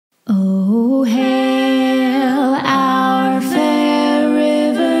Oh, hail our fair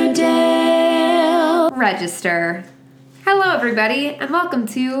Riverdale Register. Hello, everybody, and welcome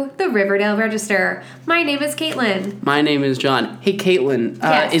to the Riverdale Register. My name is Kaitlin. My name is John. Hey, Kaitlin,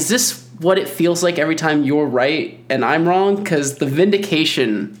 yes. Is this what it feels like every time you're right and I'm wrong? Because the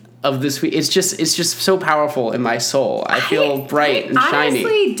vindication of this week, it's just so powerful in my soul. I feel bright and shiny. I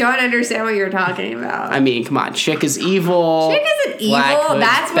honestly don't understand what you're talking about. I mean, come on. Chick is evil. Chick isn't evil.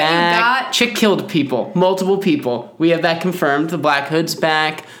 That's what back. You got. Chick killed people. Multiple people. We have that confirmed. The Black Hood's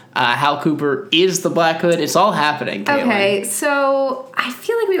back. Hal Cooper is the Black Hood. It's all happening, Kaitlin. Okay, so I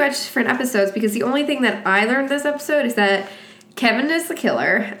feel like we watched different episodes because the only thing that I learned this episode is that Kevin is the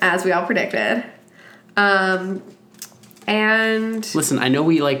killer, as we all predicted. And listen, I know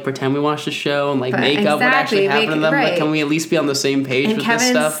we pretend we watched the show and make up what actually happened to them, right. but can we at least be on the same page with Kevin's this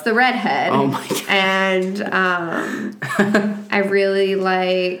stuff? The redhead. Oh my god. And I really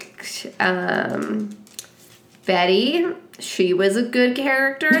liked Betty. She was a good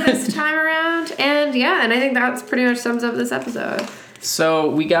character this time around. And I think that's pretty much sums up this episode.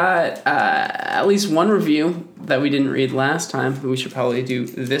 So we got at least one review that we didn't read last time. We should probably do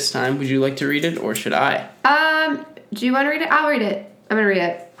this time. Would you like to read it, or should I? Do you want to read it? I'll read it. I'm going to read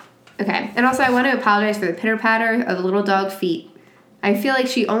it. Okay. And also, I want to apologize for the pitter-patter of little dog feet. I feel like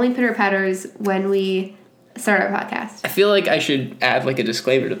she only pitter-patters when we start our podcast. I feel like I should add a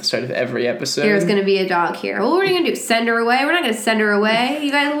disclaimer to the start of every episode. There's going to be a dog here. Well, what are you going to do? Send her away? We're not going to send her away.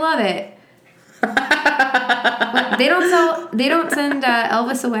 You guys love it. They don't send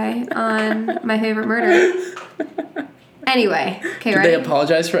Elvis away on My Favorite Murder. Anyway, okay, Did they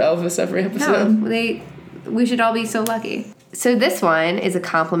apologize for Elvis every episode? No, we should all be so lucky. So this one is a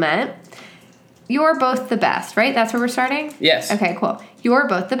compliment. You're both the best, right? That's where we're starting? Yes. Okay, cool. You're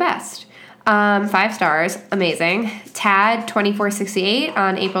both the best. 5 stars. Amazing. Tad 2468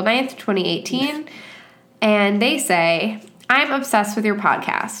 on April 9th, 2018. And they say, I'm obsessed with your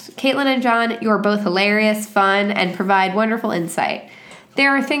podcast. Kaitlin and John, you're both hilarious, fun, and provide wonderful insight.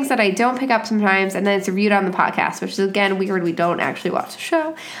 There are things that I don't pick up sometimes, and then it's reviewed on the podcast, which is, again, weird. We don't actually watch the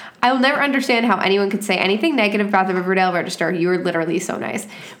show. I will never understand how anyone could say anything negative about the Riverdale Register. You are literally so nice.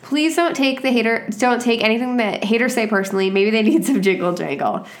 Please don't take anything that haters say personally. Maybe they need some jingle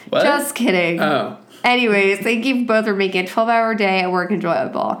jangle. What? Just kidding. Oh. Anyways, thank you both for making a 12-hour day at work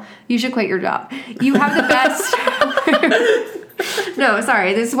enjoyable. You should quit your job. You have the best... No,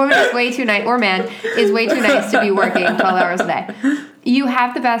 sorry. This woman is way too nice, or man, is way too nice to be working 12 hours a day. You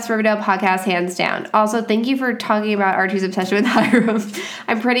have the best Riverdale podcast, hands down. Also, thank you for talking about Archie's obsession with Hiram.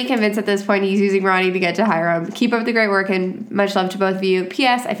 I'm pretty convinced at this point he's using Ronnie to get to Hiram. Keep up the great work and much love to both of you.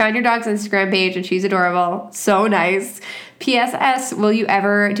 P.S. I found your dog's Instagram page and she's adorable. So nice. P.S.S. Will you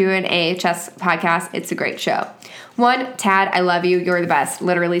ever do an AHS podcast? It's a great show. 1, Tad, I love you. You're the best.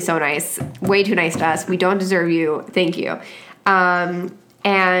 Literally so nice. Way too nice to us. We don't deserve you. Thank you.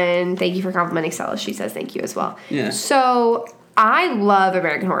 And thank you for complimenting Stella. She says thank you as well. Yeah. So I love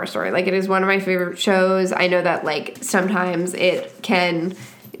American Horror Story. It is one of my favorite shows. I know that sometimes it can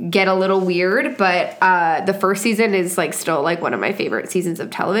get a little weird, but the first season is still one of my favorite seasons of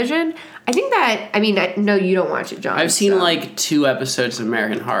television. I think that, I know you don't watch it, John. I've seen 2 episodes of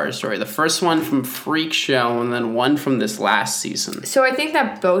American Horror Story. The first one from Freak Show and then one from this last season. So I think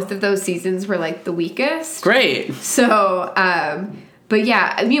that both of those seasons were the weakest. Great. So, but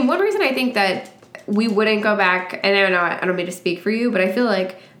yeah, one reason I think that we wouldn't go back, and I don't mean to speak for you, but I feel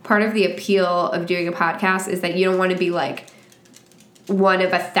like part of the appeal of doing a podcast is that you don't want to be one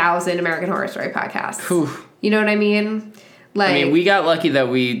of 1,000 American Horror Story podcasts. Whew. You know what I mean? We got lucky that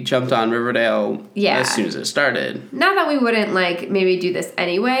we jumped on Riverdale as soon as it started. Not that we wouldn't maybe do this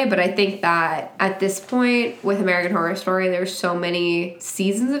anyway, but I think that at this point with American Horror Story, there's so many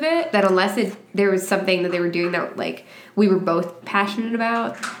seasons of it that unless there was something that they were doing that we were both passionate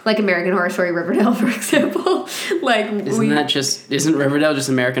about, American Horror Story Riverdale, for example. Isn't Riverdale just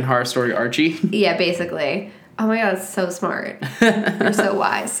American Horror Story Archie? Yeah, basically. Oh my god, that's so smart. You're so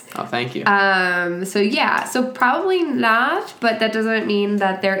wise. Oh, thank you. So probably not, but that doesn't mean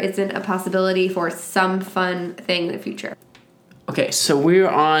that there isn't a possibility for some fun thing in the future. Okay, so we're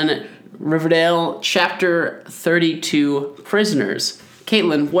on Riverdale, Chapter 32, Prisoners.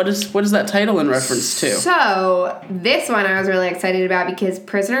 Kaitlin, what is that title in reference to? So, this one I was really excited about because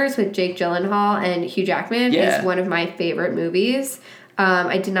Prisoners with Jake Gyllenhaal and Hugh Jackman is one of my favorite movies.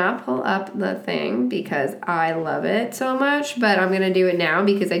 I did not pull up the thing because I love it so much, but I'm going to do it now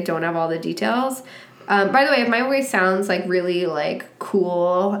because I don't have all the details. By the way, if my voice sounds really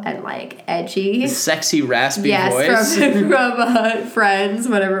cool and edgy. Sexy, raspy voice. Yes, from Friends,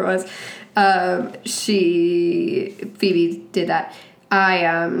 whatever it was. Phoebe did that.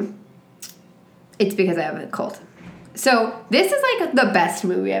 It's because I have a cult. So this is like the best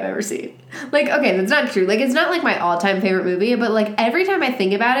movie I've ever seen. Like, okay, that's not true. Like, it's not like my all-time favorite movie, but like every time I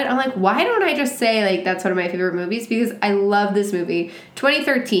think about it, I'm like, why don't I just say like that's one of my favorite movies? Because I love this movie.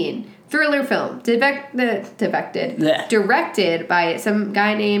 2013 thriller film, directed by some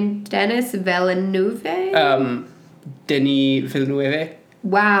guy named Denis Villeneuve. Denis Villeneuve.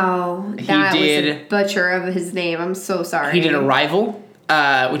 That was a butcher of his name. I'm so sorry. He did Arrival,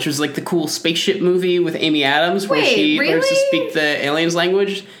 which was like the cool spaceship movie with Amy Adams, where she learns to speak the aliens'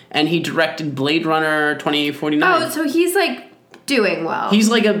 language, and he directed Blade Runner 2049. Oh, so he's like doing well. He's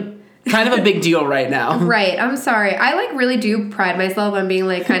like kind of a big deal right now. Right. I'm sorry. I like really do pride myself on being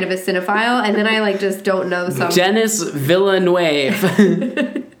like kind of a cinephile, and then I like just don't know something. Denis Villeneuve.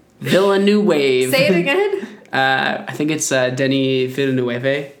 Villeneuve. Say it again. I think it's Denis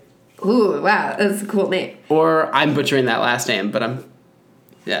Villeneuve. Ooh, wow, that's a cool name. Or I'm butchering that last name, but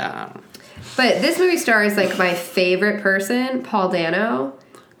yeah. But this movie stars like my favorite person, Paul Dano.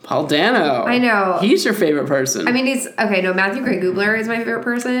 Paul Dano. I know. He's your favorite person. I mean, Matthew Gray Gubler is my favorite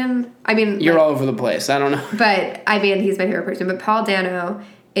person. I mean, you're all over the place. I don't know. But I mean, he's my favorite person. But Paul Dano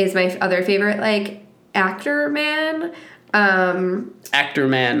is my other favorite, like, actor man. Actor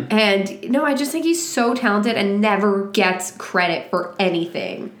man. And no, I just think he's so talented and never gets credit for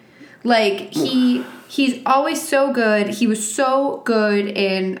anything. Like, he's always so good. He was so good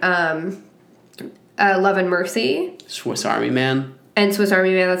in Love and Mercy. Swiss Army Man. And Swiss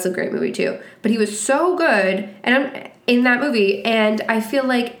Army Man, that's a great movie too. But he was so good in that movie, and I feel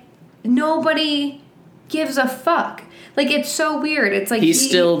like nobody gives a fuck. Like, it's so weird. It's like he's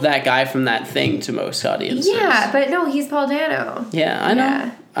still that guy from That Thing to most audiences. Yeah, but no, he's Paul Dano. Yeah, I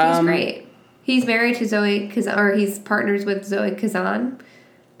know. Yeah, he's great. He's married to Zoe Kazan, or he's partners with Zoe Kazan,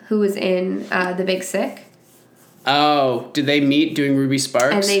 who was in The Big Sick. Oh, did they meet doing Ruby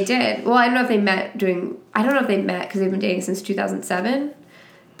Sparks? And they did. Well, I don't know if they met because they've been dating since 2007.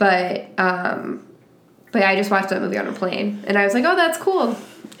 But I just watched that movie on a plane, and I was like, oh, that's cool.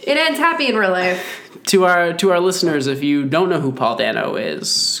 It ends happy in real life. To our listeners, if you don't know who Paul Dano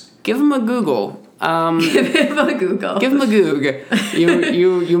is, give him a Google. Give him a Google. Give him a Goog.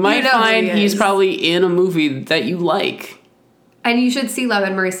 You might find he's probably in a movie that you like. And you should see Love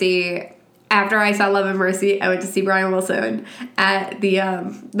and Mercy. After I saw Love and Mercy, I went to see Brian Wilson at the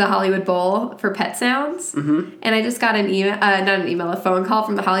Hollywood Bowl for Pet Sounds. Mm-hmm. And I just got a phone call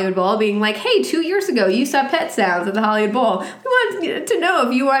from the Hollywood Bowl being like, hey, 2 years ago, you saw Pet Sounds at the Hollywood Bowl. We wanted to know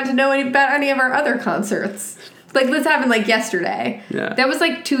if you wanted to know about any of our other concerts. Like, this happened, like, yesterday. Yeah. That was,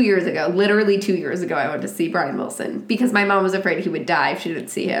 like, 2 years ago. Literally 2 years ago, I went to see Brian Wilson. Because my mom was afraid he would die if she didn't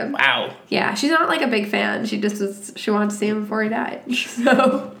see him. Wow. Yeah, she's not, like, a big fan. She wanted to see him before he died.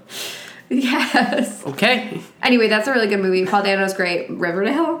 So... Yes. Okay. Anyway, that's a really good movie. Paul Dano's great.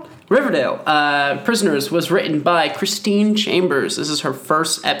 Riverdale. Prisoners was written by Christine Chambers. This is her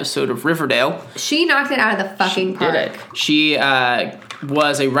first episode of Riverdale. She knocked it out of the fucking park. Did it. She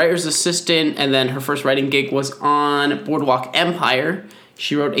was a writer's assistant, and then her first writing gig was on Boardwalk Empire.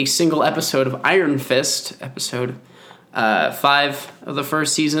 She wrote a single episode of Iron Fist, episode 5 of the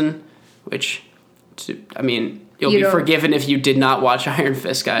first season, which, I mean... You'll be forgiven if you did not watch Iron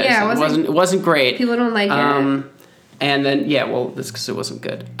Fist, guys. Yeah, it wasn't great. People don't like it. And then, that's because it wasn't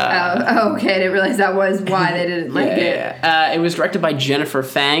good. Okay. I didn't realize that was why they didn't like it. Yeah. It was directed by Jennifer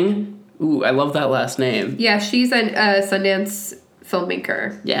Fang. Ooh, I love that last name. Yeah, she's a Sundance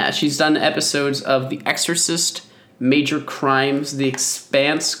filmmaker. Yeah, she's done episodes of The Exorcist, Major Crimes, The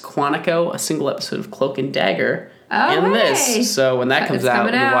Expanse, Quantico, a single episode of Cloak and Dagger, and this. So when that comes out,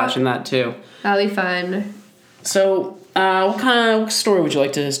 we'll be watching that too. That'll be fun. So, what kind of story would you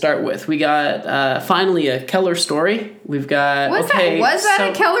like to start with? We got, finally, a Keller story. We've got... Was that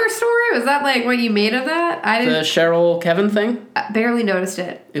a Keller story? Was that, like, what you made of that? The Cheryl Kevin thing? I barely noticed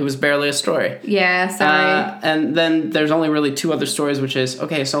it. It was barely a story. Yeah, sorry. And then there's only really 2 other stories, which is,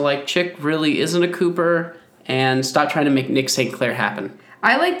 okay, so, like, Chick really isn't a Cooper, and stop trying to make Nick St. Clair happen.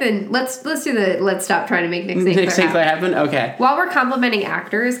 I like let's stop trying to make Nick St. Clair happen. Okay. While we're complimenting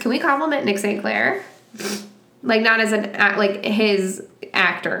actors, can we compliment Nick St. Clair? Like, not as like his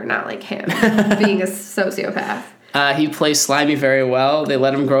actor, not like him being a sociopath. He plays Slimy very well. They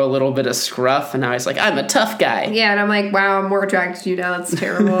let him grow a little bit of scruff, and now he's like, I'm a tough guy. Yeah, and I'm like, wow, I'm more attracted to you now. That's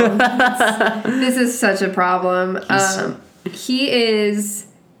terrible. This is such a problem. He is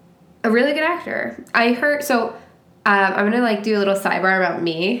a really good actor. I heard, so I'm going to, like, do a little sidebar about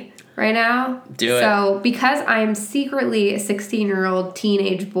me right now. Do it. So, because I'm secretly a 16-year-old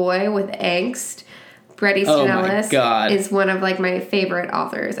teenage boy with angst, Bret Easton Ellis is one of, like, my favorite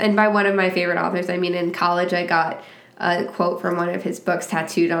authors. And by one of my favorite authors, I mean in college I got a quote from one of his books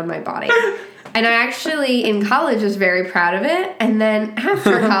tattooed on my body. And I actually, in college, was very proud of it. And then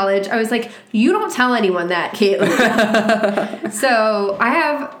after college, I was like, you don't tell anyone that, Kaitlin. So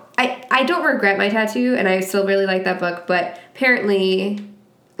I don't regret my tattoo, and I still really like that book. But apparently,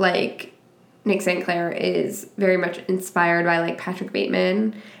 like, Nick St. Clair is very much inspired by, like, Patrick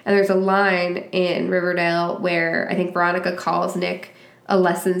Bateman. And there's a line in Riverdale where I think Veronica calls Nick a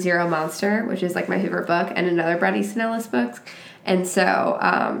less than zero monster, which is, like, my favorite book, and another Bret Easton Ellis book. And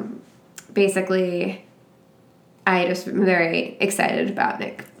so, basically, I just am very excited about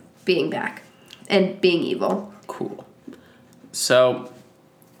Nick being back and being evil. Cool. So,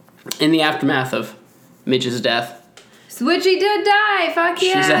 in the aftermath of Midge's death, Switchy did die. Fuck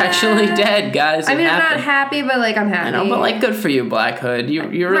yeah. She's actually dead, guys. I mean, I'm not happy, but, like, I'm happy. I know, but, like, good for you, Black Hood. You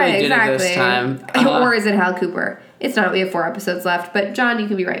really did it this time. Or is it Hal Cooper? It's not. We have 4 episodes left. But, John, you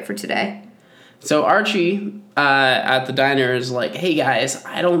can be right for today. So Archie at the diner is like, hey, guys,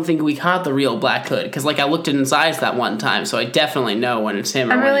 I don't think we caught the real Black Hood. Because, like, I looked in his eyes that one time, so I definitely know when it's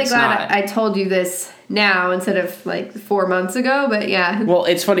him or when it's not. I'm really glad I told you this now instead of, like, 4 months ago, but yeah. Well,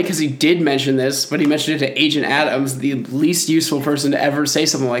 it's funny because he did mention this, but he mentioned it to Agent Adams, the least useful person to ever say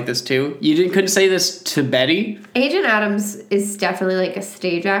something like this to. You couldn't say this to Betty? Agent Adams is definitely, like, a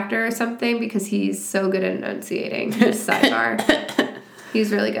stage actor or something because he's so good at enunciating. Just sidebar.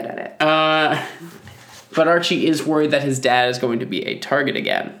 He's really good at it. But Archie is worried that his dad is going to be a target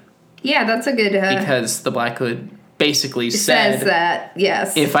again. Yeah, that's a good... because the Black Hood basically says that,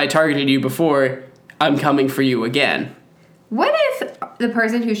 yes. If I targeted you before, I'm coming for you again. What if the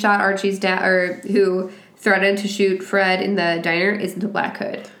person who shot Archie's dad, or who threatened to shoot Fred in the diner, isn't the Black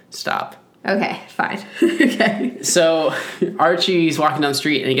Hood? Stop. Okay, fine. Okay. So Archie's walking down the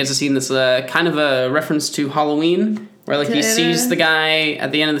street and he gets to see this kind of a reference to Halloween, where, like, he sees the guy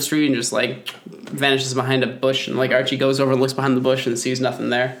at the end of the street and just, like, vanishes behind a bush, and, like, Archie goes over and looks behind the bush and sees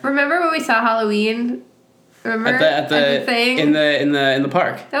nothing there. Remember when we saw Halloween? Remember at the thing in the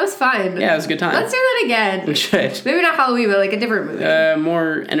park? That was fun. Yeah, it was a good time. Let's do that again. We should. Maybe not Halloween, but, like, a different movie.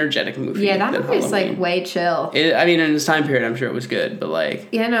 More energetic movie. Yeah, that movie is, like, way chill. I mean, in its time period, I'm sure it was good, but, like,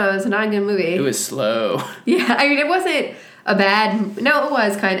 yeah, no, it was not a good movie. It was slow. Yeah, I mean, it wasn't a bad... No, it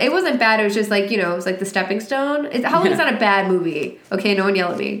was kind of... It wasn't bad. It was just, like, you know, it was like the stepping stone. Halloween's not a bad movie. Okay, no one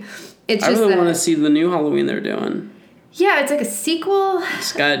yell at me. It's just I really want to see the new Halloween they're doing. Yeah, it's like a sequel.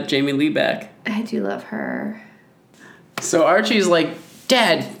 It's got Jamie Lee back. I do love her. So Archie's like,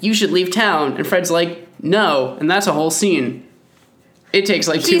 Dad, you should leave town. And Fred's like, no. And that's a whole scene. It takes,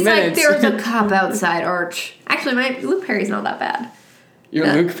 like, 2 minutes. He's like, there's a cop outside, Arch. Actually, Luke Perry's not that bad. You're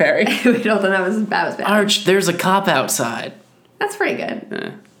Luke Perry? Wait, hold on, that was bad. Arch, there's a cop outside. That's pretty good.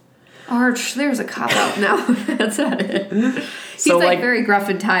 Yeah. Arch, there's a cop out. No, that's not it. He's, so, like, very gruff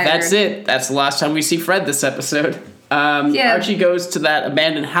and tired. That's it. That's the last time we see Fred this episode. Archie goes to that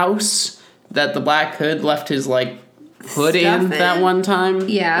abandoned house that the Black Hood left his, like, hood in that one time.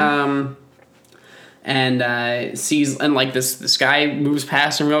 Yeah. And sees, and, like, this guy moves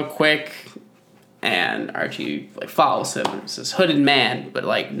past him real quick, and Archie, like, follows him. It's this hooded man, but,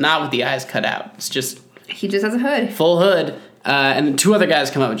 like, not with the eyes cut out. It's just... He just has a hood. Full hood. And then 2 other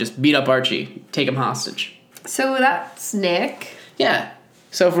guys come up and just beat up Archie, take him hostage. So that's Nick. Yeah.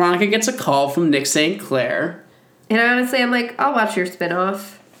 So Veronica gets a call from Nick St. Clair. And honestly, I'm like, I'll watch your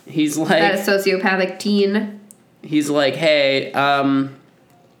spinoff. He's like... That sociopathic teen. He's like, hey, I'm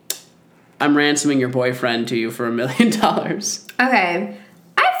ransoming your boyfriend to you for $1 million. Okay.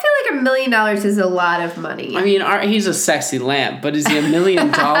 I feel like $1 million is a lot of money. I mean, he's a sexy lamp, but is he $1 million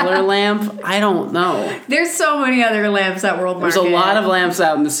lamp? I don't know. There's so many other lamps at World Market. There's a lot of lamps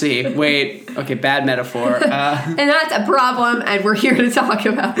out in the sea. Wait, okay, bad metaphor. And that's a problem, and we're here to talk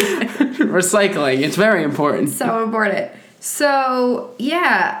about it. Recycling, it's very important. So important. So,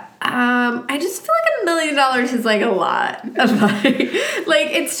 yeah, I just feel like $1 million is, like, a lot of money.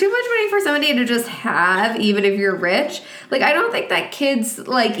 Like, it's too much money for somebody to just have, even if you're rich. Like, I don't think that kids,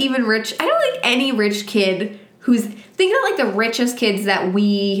 like, even rich... I don't think any rich kid who's... Think of, like, the richest kids that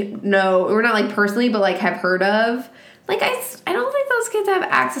we know, or not, like, personally, but, like, have heard of. Like, I don't think those kids have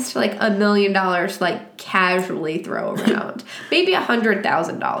access to, like, $1 million to, like, casually throw around. Maybe $100,000.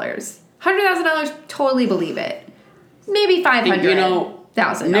 $100,000, totally believe it. Maybe $500,000. You know,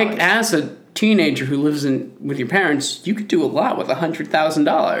 Nick, as a teenager who lives with your parents, you could do a lot with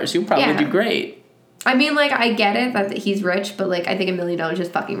 $100,000. You'll probably do great. I mean, like, I get it that he's rich, but, like, I think $1 million is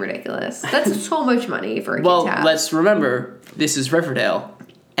fucking ridiculous. That's so much money for a kid to have. Well, let's remember, this is Riverdale.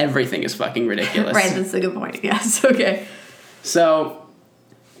 Everything is fucking ridiculous. Right, that's a good point. Yes, okay. So,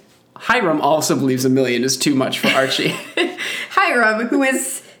 Hiram also believes $1 million is too much for Archie. Hiram, who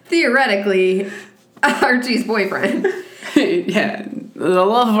is theoretically Archie's boyfriend. Yeah, The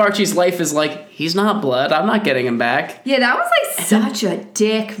love of Archie's life is like, he's not blood. I'm not getting him back. Yeah, that was like such a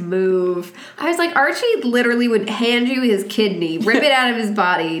dick move. I was like, Archie literally would hand you his kidney, rip it out of his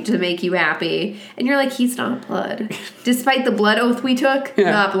body to make you happy. And you're like, he's not blood. Despite the blood oath we took,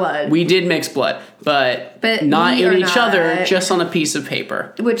 not blood. We did mix blood, but not in each other, just on a piece of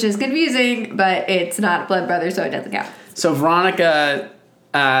paper. Which is confusing, but it's not blood brother, so it doesn't count. So Veronica...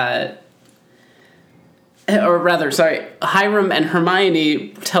 Hiram and Hermione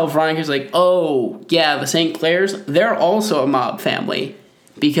tell Veronica's like, oh, yeah, the St. Clairs, they're also a mob family.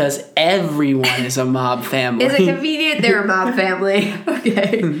 Because everyone is a mob family. Is it convenient? They're a mob family.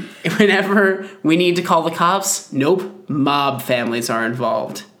 Okay. Whenever we need to call the cops, nope, mob families are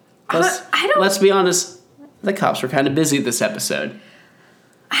involved. Let's be honest, the cops were kind of busy this episode.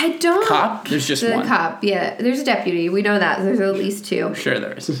 I don't... Cop? There's just one. The cop, yeah. There's a deputy. We know that. There's at least two. Sure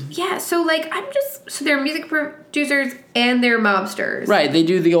there is. Yeah, so, like, so they're music producers and they're mobsters. Right, they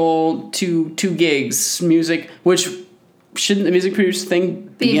do the old two gigs music, which... Shouldn't the music producer thing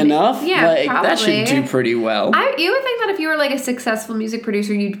be enough? Yeah, like, probably. That should do pretty well. You would think that if you were, like, a successful music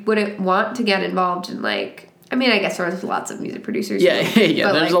producer, you wouldn't want to get involved in, like... I mean, I guess there's lots of music producers. Yeah,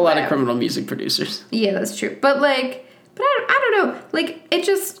 there's like, a lot of criminal music producers. Yeah, that's true. But, like... But I don't know. Like, it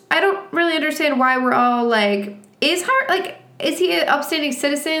just... I don't really understand why we're all, like... Is he an upstanding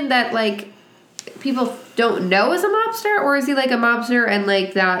citizen that, like, people don't know is a mobster? Or is he, like, a mobster and,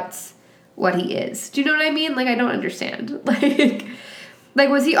 like, that's what he is? Do you know what I mean? Like, I don't understand. Like,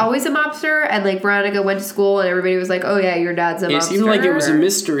 was he always a mobster? And, like, Veronica went to school and everybody was like, oh, yeah, your dad's a mobster. It seemed like it was a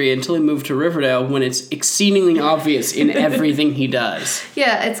mystery until he moved to Riverdale when it's exceedingly obvious in everything he does.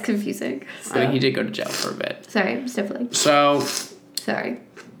 Yeah, it's confusing. So. I mean, he did go to jail for a bit. Sorry, I'm sniffling. Sorry.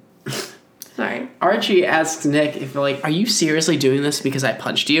 Archie asks Nick if, like, are you seriously doing this because I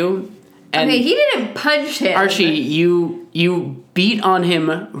punched you? And okay, he didn't punch him. Archie, you beat on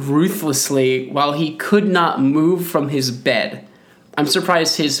him ruthlessly while he could not move from his bed. I'm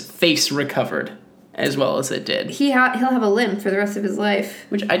surprised his face recovered as well as it did. He'll have a limp for the rest of his life.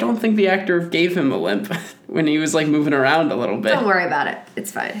 Which I don't think the actor gave him a limp when he was, like, moving around a little bit. Don't worry about it. It's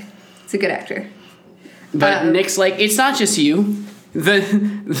fine. It's a good actor. But Nick's like, it's not just you.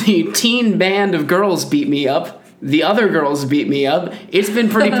 The teen band of girls beat me up. The other girls beat me up. It's been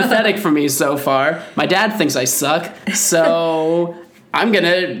pretty pathetic for me so far. My dad thinks I suck, so... I'm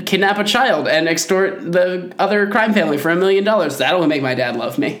gonna kidnap a child and extort the other crime family for $1 million. That'll make my dad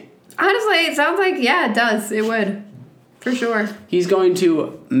love me. Honestly, it sounds like, yeah, it does. It would. For sure. He's going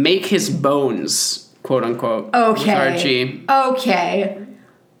to make his bones, quote unquote. Okay. With Archie. Okay.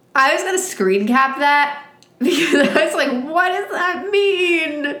 I was gonna screen cap that because I was like, what does that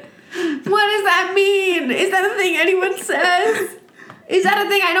mean? What does that mean? Is that a thing anyone says? Is that a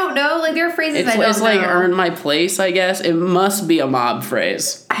thing I don't know? Like, there are phrases I don't know. It's like earn my place, I guess. It must be a mob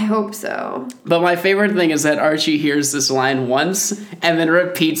phrase. I hope so. But my favorite thing is that Archie hears this line once and then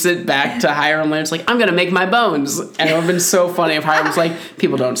repeats it back to Hiram later. It's like, I'm going to make my bones. And it would have been so funny if Hiram's like,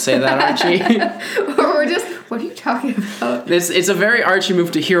 people don't say that, Archie. Or we're just, what are you talking about? It's a very Archie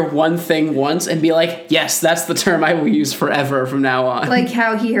move to hear one thing once and be like, yes, that's the term I will use forever from now on. Like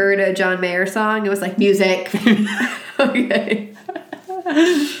how he heard a John Mayer song. It was like, music. Okay.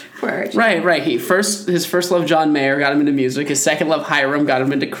 Right. His first love, John Mayer, got him into music. His second love, Hiram, got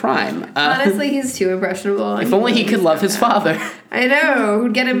him into crime. Honestly, he's too impressionable. If only he could love his father. I know.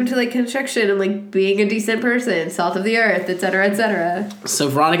 Who'd get him into, like, construction and, like, being a decent person, salt of the earth, etc., etc. So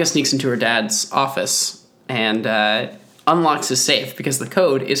Veronica sneaks into her dad's office and unlocks his safe because the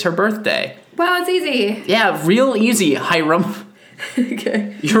code is her birthday. Wow, it's easy. Yeah, real easy, Hiram.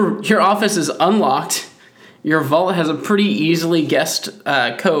 Okay. Your office is unlocked. Your vault has a pretty easily guessed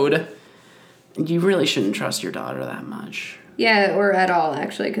code. You really shouldn't trust your daughter that much. Yeah, or at all,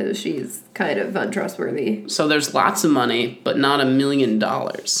 actually, because she's kind of untrustworthy. So there's lots of money, but not $1 million.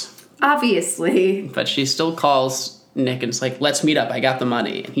 Obviously. But she still calls Nick and is like, let's meet up, I got the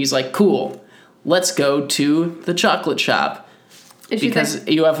money. And he's like, cool, let's go to the chocolate shop. Because like,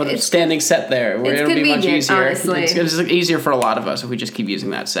 you have a standing set there where it'll be much easier. Honestly. It's easier for a lot of us if we just keep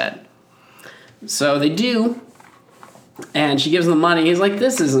using that set. So they do, and she gives him the money. He's like,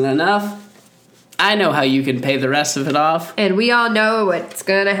 this isn't enough. I know how you can pay the rest of it off. And we all know what's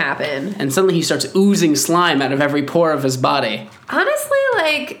gonna happen. And suddenly he starts oozing slime out of every pore of his body. Honestly,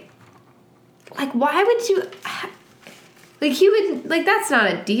 like why would you... Like, he would... Like, that's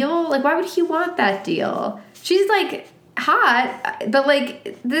not a deal. Like, why would he want that deal? She's, like... hot, but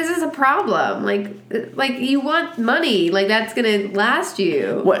like this is a problem. Like you want money, like that's gonna last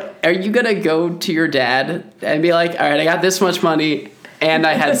you. What are you gonna go to your dad and be like, all right, I got this much money, and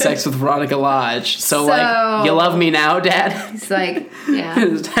I had sex with Veronica Lodge. So like, you love me now, Dad? He's like, yeah.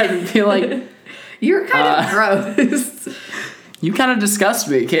 Dad would be like, you're kind of gross. You kind of disgust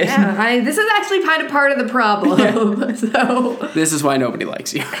me, kid. Yeah, this is actually kind of part of the problem. So this is why nobody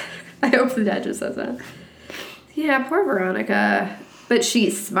likes you. I hope the dad just says that. Yeah, poor Veronica. But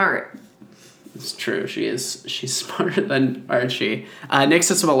she's smart. It's true. She's smarter than Archie. Nick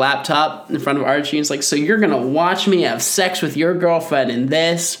sits with a laptop in front of Archie and is like, so you're going to watch me have sex with your girlfriend in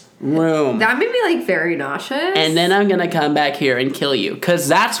this room. That made me, like, very nauseous. And then I'm going to come back here and kill you. Because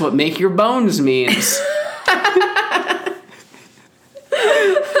that's what make your bones means.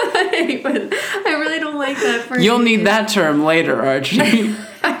 I really don't like that phrase. You'll need that term later, Archie.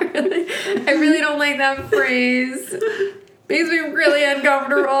 I really don't like that phrase. Makes me really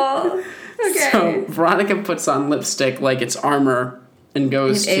uncomfortable. Okay. So Veronica puts on lipstick like it's armor and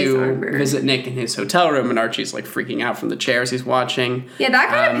goes to visit Nick in his hotel room, and Archie's like freaking out from the chairs he's watching. Yeah, that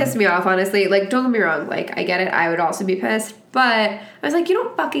kind of pissed me off, honestly. Like, don't get me wrong. Like, I get it. I would also be pissed. But I was like, you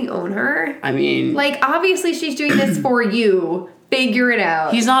don't fucking own her. I mean... Like, obviously she's doing this for you. Figure it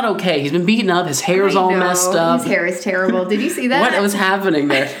out. He's not okay. He's been beaten up. His hair's all messed up. His hair is terrible. Did you see that? What was happening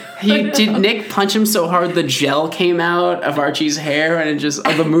there? Did Nick punch him so hard the gel came out of Archie's hair and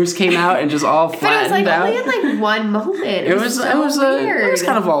the mousse came out and just all flattened out? But it was like only in like one moment. It was weird. It was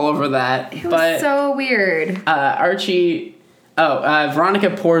kind of all over that. It was so weird. Veronica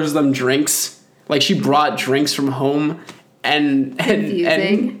pours them drinks. Like she brought drinks from home. And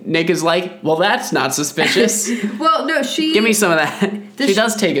Nick is like, well, that's not suspicious. Well, no, give me some of that. She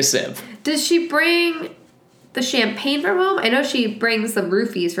does take a sip. Does she bring the champagne from home? I know she brings the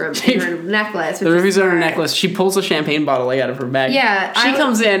roofies from her necklace. The roofies are in her necklace. She pulls a champagne bottle out of her bag. Yeah. She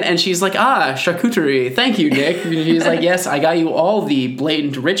comes in and she's like, charcuterie. Thank you, Nick. And she's like, yes, I got you all the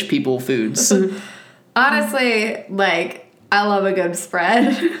blatant rich people foods. Honestly, like, I love a good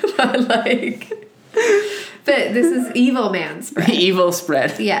spread. But, like... But this is evil man spread. Evil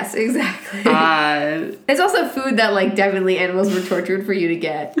spread. Yes, exactly. It's also food that, like, definitely animals were tortured for you to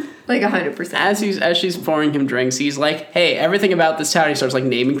get. Like, 100%. As she's pouring him drinks, he's like, hey, everything about this town, he starts, like,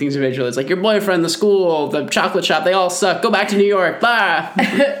 naming things individually. It's like, your boyfriend, the school, the chocolate shop, they all suck. Go back to New York. Blah.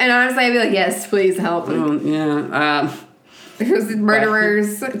 And honestly, I'd be like, yes, please help. Because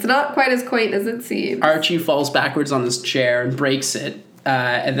murderers, it's not quite as quaint as it seems. Archie falls backwards on his chair and breaks it.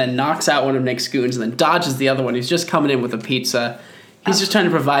 And then knocks out one of Nick's goons and then dodges the other one. He's just coming in with a pizza. He's just trying to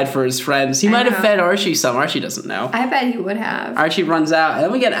provide for his friends. He might have fed Archie some. Archie doesn't know. I bet he would have. Archie runs out. And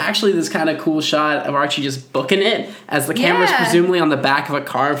then we get actually this kind of cool shot of Archie just booking it as the camera's presumably on the back of a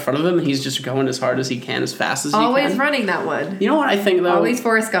car in front of him. And he's just going as hard as he can, as fast as he can. Always running that one. You know what I think, though? Always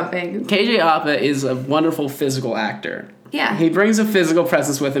Forrest Gumping. KJ Apa is a wonderful physical actor. Yeah. He brings a physical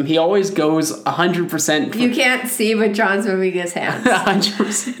presence with him. He always goes 100%. You can't see, but John's moving his hands.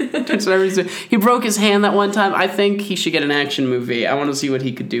 100%. That's what everything. He broke his hand that one time. I think he should get an action movie. I want to see what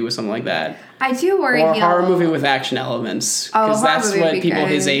he could do with something like that. I do worry. Or a horror movie with action elements. Because that's what people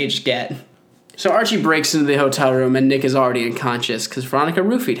his age get. So Archie breaks into the hotel room and Nick is already unconscious because Veronica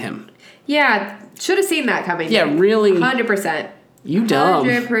roofied him. Yeah. Should have seen that coming. Yeah, really. 100%. You dumb.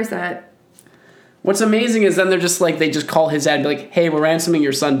 100%. What's amazing is then they just call his dad and be like, hey, we're ransoming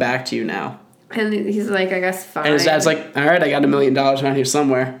your son back to you now. And he's like, I guess fine. And his dad's like, all right, I got $1 million around here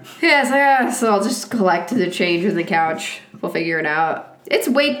somewhere. Yeah, so I'll just collect the change in the couch. We'll figure it out. That's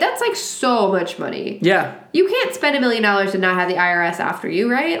like so much money. Yeah. You can't spend $1 million and not have the IRS after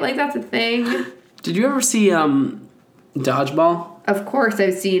you, right? Like, that's a thing. Did you ever see Dodgeball? Of course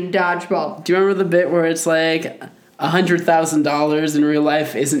I've seen Dodgeball. Do you remember the bit where it's like... $100,000 in real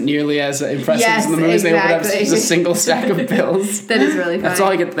life isn't nearly as impressive as in the movies. Exactly. They would have just a single stack of bills. That is really funny. That's all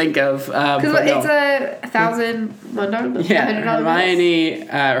I could think of. Because it's $1,001. Yeah,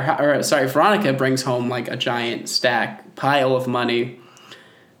 Veronica brings home like a giant pile of money.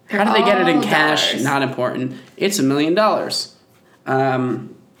 How do they get it in cash? Not important. It's $1 million.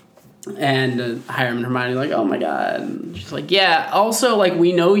 And Hiram and Hermione are like, oh my god. And she's like, yeah, also, like,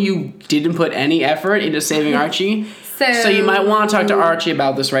 we know you didn't put any effort into saving Archie. So you might want to talk to Archie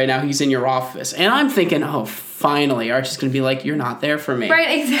about this right now. He's in your office. And I'm thinking, oh, finally, Archie's going to be like, you're not there for me.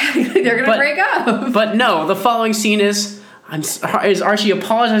 Right, exactly. They're going to break up. But no, the following scene is Archie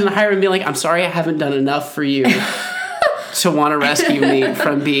apologizing to Hiram and being like, I'm sorry I haven't done enough for you to want to rescue me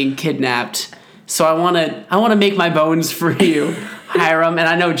from being kidnapped. So I want to make my bones for you, Hiram, and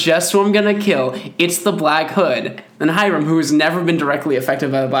I know just who I'm going to kill. It's the Black Hood. And Hiram, who has never been directly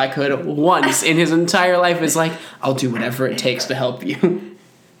affected by the Black Hood once in his entire life, is like, I'll do whatever it takes to help you.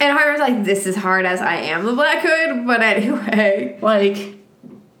 And Hiram's like, this is hard as I am the Black Hood, but anyway. Like,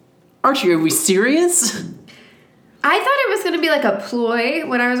 Archie, are we serious? I thought it was going to be like a ploy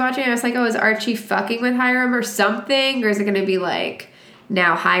when I was watching. I was like, oh, is Archie fucking with Hiram or something? Or is it going to be like,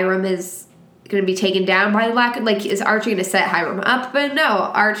 now Hiram is going to be taken down by the Black Hood? Like, is Archie going to set Hiram up? But no,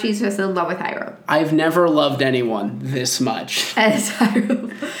 Archie's just in love with Hiram. I've never loved anyone this much. As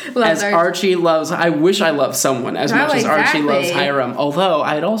Hiram loves Archie loves... I wish I loved someone as much as Archie loves Hiram. Although,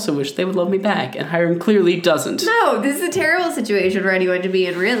 I'd also wish they would love me back. And Hiram clearly doesn't. No, this is a terrible situation for anyone to be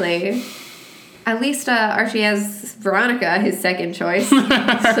in, really. At least Archie has Veronica, his second choice. So this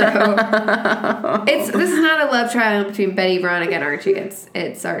is not a love triangle between Betty, Veronica, and Archie.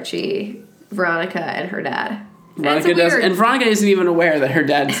 It's Archie, Veronica, and her dad. And Veronica isn't even aware that her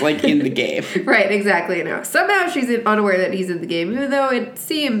dad's like in the game. Right, exactly. No, somehow she's unaware that he's in the game, even though it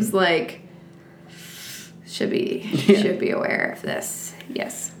seems like should be aware of this.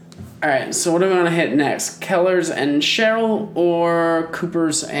 Yes. All right. So what do we want to hit next? Keller's and Cheryl, or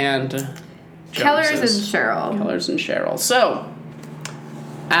Cooper's and Keller's and Cheryl. Keller's and Cheryl. So,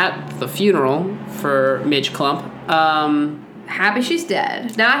 at the funeral for Midge Clump, happy she's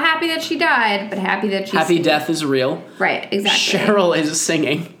dead. Not happy that she died, but happy that she's... Happy death is real. Right, exactly. Cheryl is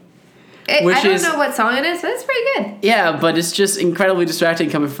singing. I don't know what song it is, but it's pretty good. Yeah, but it's just incredibly distracting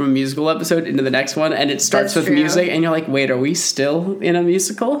coming from a musical episode into the next one, and it starts with music, and you're like, wait, are we still in a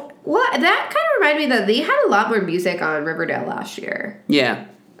musical? Well, that kind of reminded me that they had a lot more music on Riverdale last year. Yeah.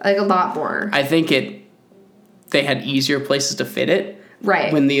 Like, a lot more. I think they had easier places to fit it.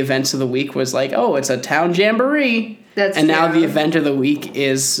 Right. When the events of the week was like, oh, it's a town jamboree. That's and true. Now the event of the week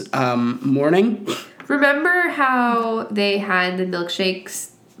is morning. Remember how they had the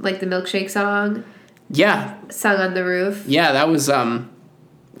milkshakes, like the milkshake song? Yeah. Sung on the roof? Yeah, that was kind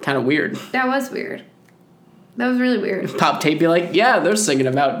of weird. That was weird. That was really weird. Pop tape be like, yeah, they're singing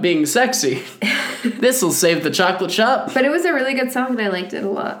about being sexy. This'll save the chocolate shop. But it was a really good song, and I liked it a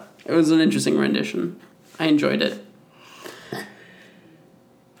lot. It was an interesting rendition. I enjoyed it.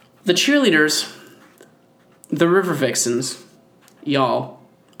 The cheerleaders, the River Vixens, y'all,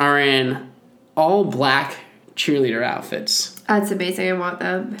 are in all black cheerleader outfits. That's amazing. I want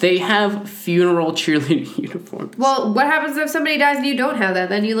them. They have funeral cheerleading uniforms. Well, what happens if somebody dies and you don't have that?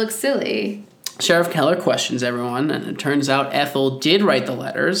 Then you look silly. Sheriff Keller questions everyone, and it turns out Ethel did write the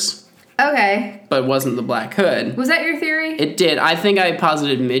letters. Okay. But wasn't the Black Hood. Was that your theory? It did. I think I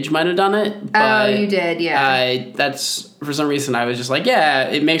posited Midge might have done it. But you did, yeah. That's, for some reason, I was just like, yeah,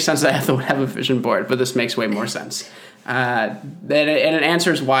 it makes sense that Ethel would have a vision board, but this makes way more sense. And it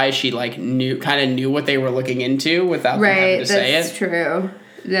answers why she, like, knew what they were looking into without them having to say it. Right, that's true.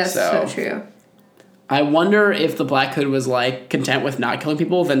 That's so true. I wonder if the Black Hood was, like, content with not killing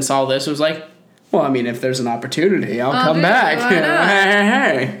people, then saw this and was like, well, I mean, if there's an opportunity, I'll come back.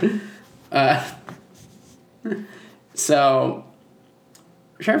 Hey. So,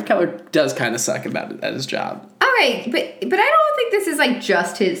 Sheriff Keller does kind of suck at his job. All right, but I don't think this is, like,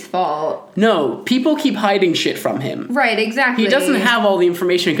 just his fault. No, people keep hiding shit from him. Right, exactly. He doesn't have all the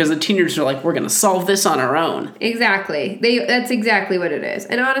information because the teenagers are like, we're going to solve this on our own. Exactly. That's exactly what it is.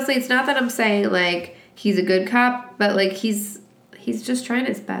 And honestly, it's not that I'm saying, like, he's a good cop, but, like, he's just trying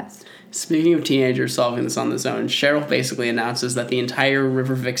his best. Speaking of teenagers solving this on their own, Cheryl basically announces that the entire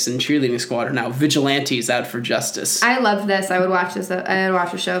River Vixen cheerleading squad are now vigilantes out for justice. I loved this. I would watch this. I would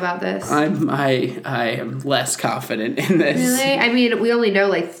watch a show about this. I am less confident in this. Really? I mean, we only know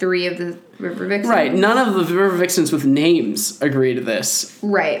like 3 of the River Vixens. Right. None of the River Vixens with names agree to this.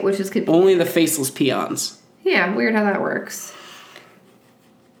 Right, which is convenient. Only the faceless peons. Yeah, weird how that works.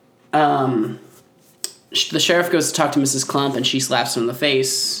 The sheriff goes to talk to Mrs. Clump, and she slaps him in the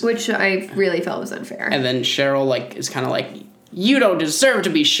face. Which I really felt was unfair. And then Cheryl, is kind of like, you don't deserve to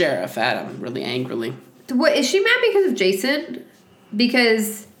be sheriff, at him, really angrily. What, is she mad because of Jason?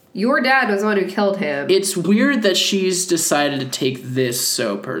 Because your dad was the one who killed him. It's weird that she's decided to take this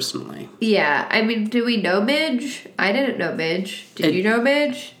so personally. Yeah, I mean, do we know Midge? I didn't know Midge. Did you know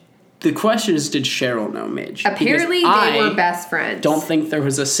Midge? The question is, did Cheryl know Midge? Apparently they were best friends. Don't think there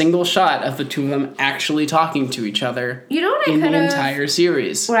was a single shot of the two of them actually talking to each other in the entire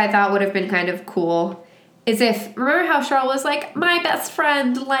series. What I thought would have been kind of cool is if, remember how Cheryl was like, my best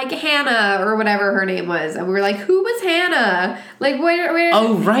friend, like Hannah, or whatever her name was. And we were like, who was Hannah? Like, where?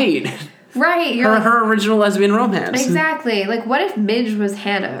 Oh, right. Right. Her original lesbian romance. Exactly. Like, what if Midge was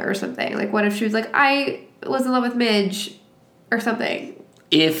Hannah or something? Like, what if she was like, I was in love with Midge or something?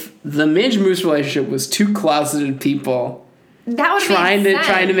 If the Midge Moose relationship was 2 closeted people that would trying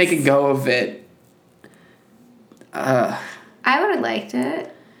to make a go of it, I would have liked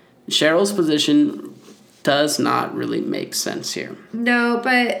it. Cheryl's position does not really make sense here. No,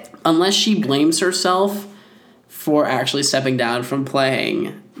 but unless she blames herself for actually stepping down from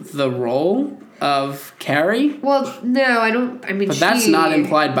playing the role. of Carrie. Well, no, I don't. I mean, But that's not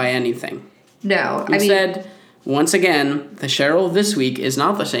implied by anything. No, Instead, once again, the Cheryl of this week is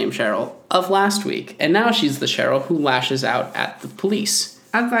not the same Cheryl of last week. And now she's the Cheryl who lashes out at the police.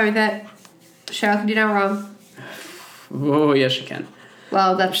 I'm fine with that. Cheryl can do no wrong. Oh, yes, she can.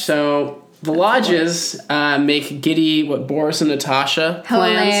 Well, that's... So, the Lodges make giddy, Boris and Natasha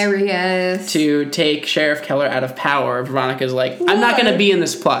plans hilarious to take Sheriff Keller out of power. Veronica's like, I'm not going to be in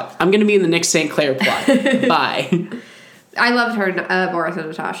this plot. I'm going to be in the Nick St. Clair plot. Bye. I loved her Boris and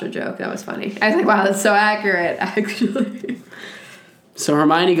Natasha joke. That was funny. I was like, wow, that's so accurate, actually. So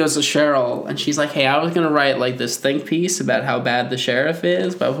Hermione goes to Cheryl, and she's like, hey, I was going to write, like, this think piece about how bad the sheriff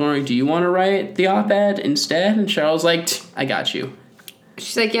is, but I was wondering, do you want to write the op-ed instead? And Cheryl's like, I got you.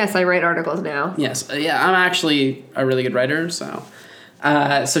 She's like, yes, I write articles now. Yes. Yeah, I'm actually a really good writer, so...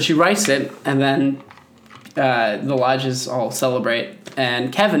 so she writes it, and then the Lodges all celebrate,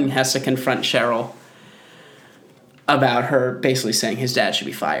 and Kevin has to confront Cheryl about her basically saying his dad should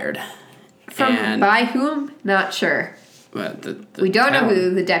be fired. By whom? Not sure. The we don't town. know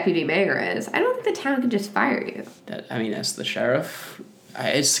who the deputy mayor is. I don't think the town can just fire you. As the sheriff,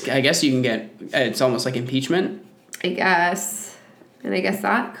 I guess you can get... It's almost like impeachment. I guess. And I guess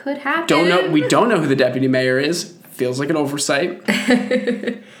that could happen. We don't know who the deputy mayor is. Feels like an oversight.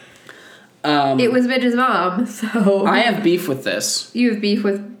 It was Midge's mom, so... I have beef with this. You have beef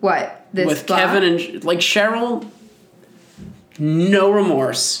with what? With Kevin and... Cheryl... No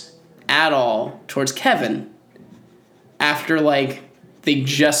remorse at all towards Kevin after, they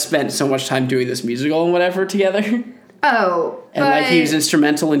just spent so much time doing this musical and whatever together. Oh, and, he was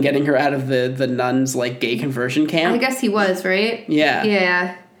instrumental in getting her out of the nuns', gay conversion camp. I guess he was, right? Yeah.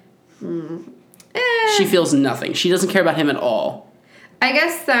 Yeah. She feels nothing. She doesn't care about him at all. I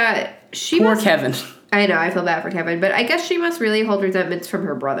guess that she Poor Kevin. I know, I feel bad for Kevin, but I guess she must really hold resentments from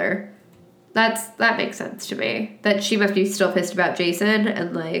her brother. That makes sense to me. That she must be still pissed about Jason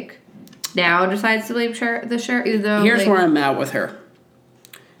and, now decides to blame the sheriff, even though... Here's where I'm at with her.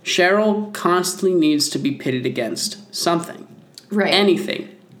 Cheryl constantly needs to be pitted against something. Right. Anything.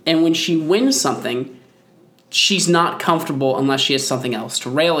 And when she wins something, she's not comfortable unless she has something else to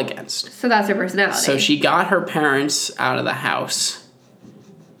rail against. So that's her personality. So she got her parents out of the house.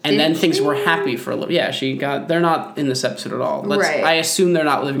 And then things were happy for a little... Yeah, they're not in this episode at all. Right. I assume they're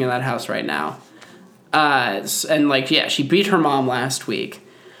not living in that house right now. She beat her mom last week.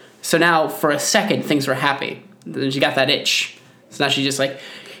 So now, for a second, things were happy. Then she got that itch. So now she's just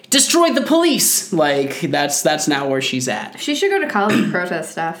destroyed the police! That's now where she's at. She should go to college and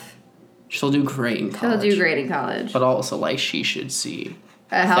protest stuff. She'll do great in college. But also, she should see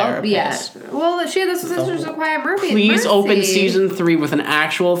a help? therapist. Yeah. Well, she has Sisters of Quiet Mercy. Please open season 3 with an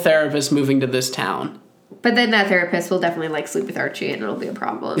actual therapist moving to this town. But then that therapist will definitely sleep with Archie and it'll be a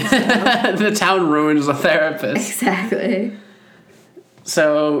problem. So. The town ruins a therapist. Exactly.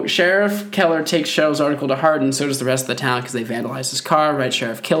 So Sheriff Keller takes Cheryl's article to heart, and so does the rest of the town because they vandalize his car, write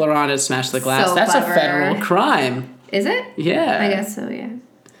Sheriff Killer on it, smash the glass. So That's clever. a federal crime. Is it? Yeah. I guess so, yeah.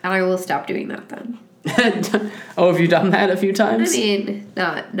 And I will stop doing that then. Oh, have you done that a few times? I mean,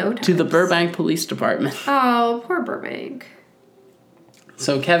 no times. To the Burbank Police Department. Oh, poor Burbank.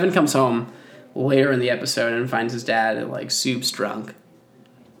 So Kevin comes home later in the episode and finds his dad soup's drunk.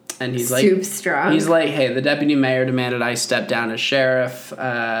 And he's soup's drunk. He's like, hey, the deputy mayor demanded I step down as sheriff,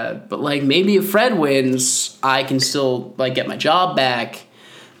 but maybe if Fred wins, I can still get my job back.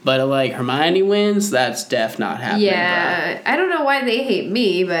 But Hermione wins, that's not happening. Yeah, bro. I don't know why they hate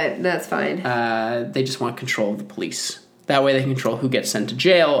me, but that's fine. They just want control of the police. That way they can control who gets sent to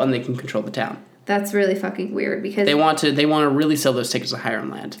jail, and they can control the town. That's really fucking weird because they want to really sell those tickets to Hiram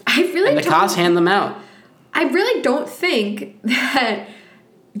Land. And the cops hand them out. I really don't think that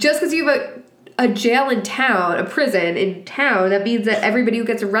just because you have a jail in town, a prison in town, that means that everybody who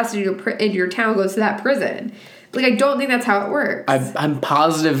gets arrested in your town goes to that prison. I don't think that's how it works. I'm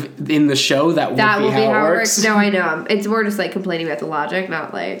positive in the show that will be how it works. No, I know. It's more just complaining about the logic,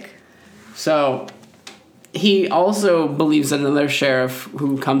 not So, he also believes that another sheriff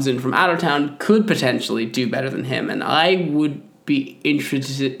who comes in from out of town could potentially do better than him, and I would be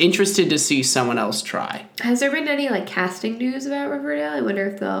interested to see someone else try. Has there been any casting news about Riverdale? I wonder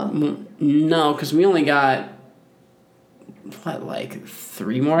if they'll... No, because we only got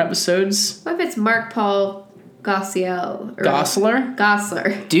 3 more episodes. What if it's Mark Paul Gosselaar?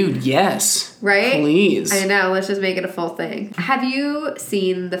 Gosselaar? Dude, yes. Right? Please. I know. Let's just make it a full thing. Have you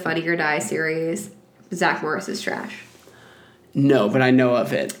seen the Funny or Die series, Zach Morris's Trash? No, but I know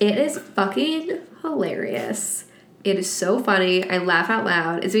of it. It is fucking hilarious. It is so funny. I laugh out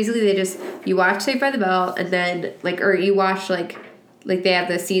loud. It's basically you watch Saved by the Bell and then or you watch like, they have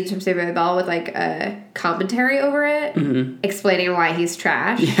the scenes from Saved by the Bell with, like, a commentary over it, explaining why he's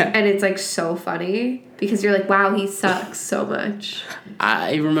trash. Yeah. And it's, like, so funny because you're like, wow, he sucks so much.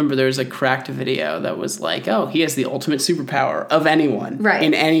 I remember there was a cracked video that was like, oh, he has the ultimate superpower of anyone. Right.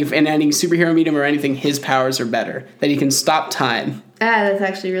 In any superhero medium or anything, his powers are better. That he can stop time. Ah, that's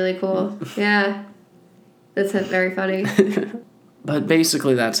actually really cool. Yeah. That's very funny. But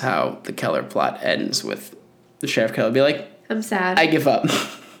basically that's how the Keller plot ends, with the Sheriff Keller be like, I'm sad. I give up.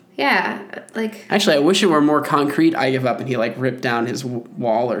 Yeah, like... Actually, I wish it were more concrete. I give up, and he, like, ripped down his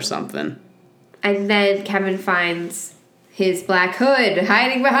wall or something. And then Kevin finds his black hood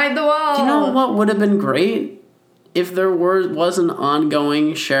hiding behind the wall. You know what would have been great? If there was an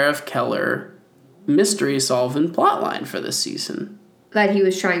ongoing Sheriff Keller mystery solving plotline for this season. That he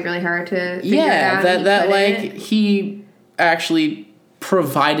was trying really hard to figure out. Yeah, that like, he actually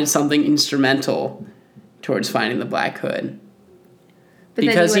provided something instrumental towards finding the Black Hood. But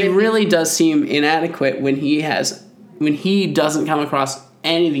because he really does seem inadequate when he doesn't come across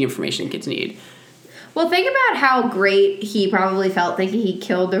any of the information kids need. Well, think about how great he probably felt thinking he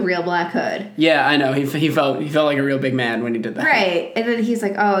killed the real Black Hood. Yeah, I know. He felt like a real big man when he did that. Right. And then he's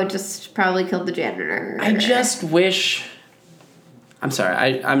like, oh, just probably killed the janitor. I just wish... I'm sorry.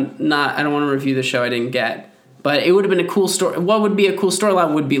 I don't want to review the show I didn't get. But it would have been a cool story. What would be a cool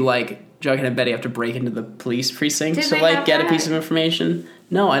storyline would be like Jughead and Betty have to break into the police precinct to like get a piece of information.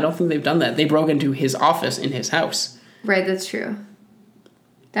 No, I don't think they've done that. They broke into his office in his house. Right, that's true.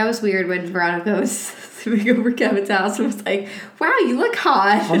 That was weird when Veronica was swimming over Kevin's house and was like, wow, you look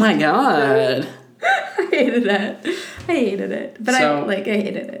hot. Oh my god. I hated it. But I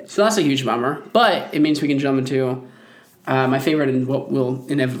hated it. So that's a huge bummer. But it means we can jump into my favorite and what will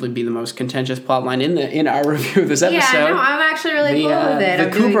inevitably be the most contentious plotline in our review of this episode. Yeah, no, I'm actually really cool with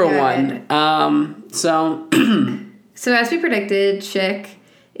it. The Cooper one. So as we predicted, Chick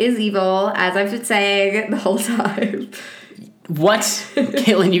is evil, as I've been saying the whole time. What?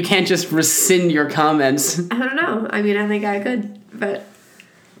 Kaitlin, you can't just rescind your comments. I don't know. I mean, I think I could, but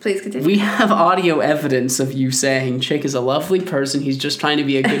please continue. We have audio evidence of you saying Chick is a lovely person. He's just trying to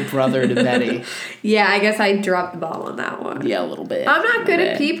be a good brother to Betty. Yeah, I guess I dropped the ball on that one. Yeah, a little bit. I'm not good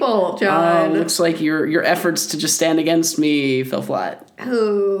at people, John. Looks like your efforts to just stand against me fell flat.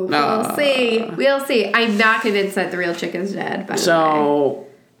 Ooh, we'll see. We'll see. I'm not convinced that the real Chick is dead, by the way. So,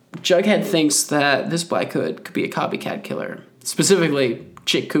 Jughead thinks that this Black Hood could be a copycat killer. Specifically,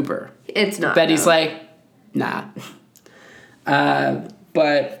 Chick Cooper. It's not. Betty's like, nah.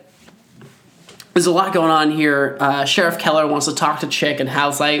 But there's a lot going on here. Sheriff Keller wants to talk to Chick, and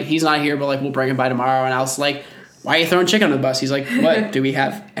Hal's like, he's not here, but like, we'll bring him by tomorrow. And Hal's like, why are you throwing Chick under the bus? He's like, what? Do we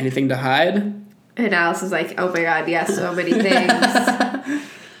have anything to hide? And Alice is like, oh my god, yes, so many things.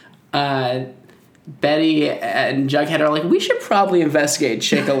 Betty and Jughead are like, we should probably investigate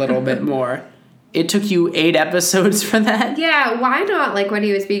Chick a little bit more. It took you 8 episodes for that? Yeah, why not, like, when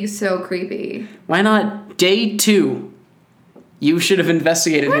he was being so creepy? Why not day 2? You should have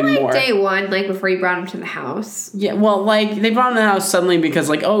investigated him more. Day 1, like, before you brought him to the house. Yeah, well, like, they brought him to the house suddenly because,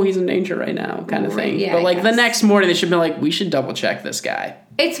 like, oh, he's in danger right now, kind of thing. Yeah, but, like, the next morning, they should be like, we should double-check this guy.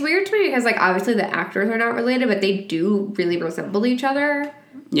 It's weird to me because, like, obviously the actors are not related, but they do really resemble each other.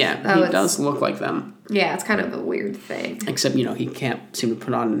 Yeah, he does look like them. Yeah, it's kind of a weird thing. Except, he can't seem to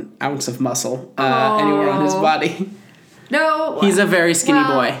put on an ounce of muscle anywhere on his body. No. He's a very skinny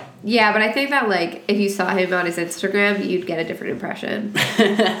boy. Yeah, but I think that, like, if you saw him on his Instagram, you'd get a different impression.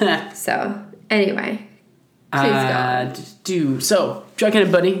 So, anyway. Please go. So, Jughead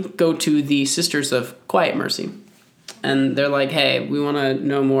and Buddy go to the Sisters of Quiet Mercy. And they're like, hey, we want to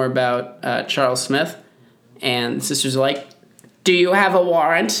know more about Charles Smith. And the sisters are like, do you have a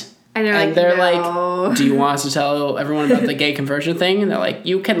warrant? And they're no. like, do you want us to tell everyone about the gay conversion thing? And they're like,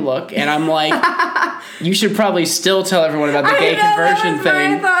 you can look. And I'm like, you should probably still tell everyone about the gay conversion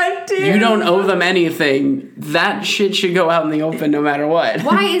thing. My thought too. You don't owe them anything. That shit should go out in the open no matter what.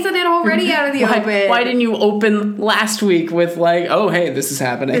 Why isn't it already out of the open? Why didn't you open last week with like, oh, hey, this is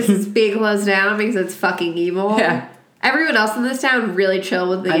happening? This is being closed down because it's fucking evil. Yeah. Everyone else in this town really chill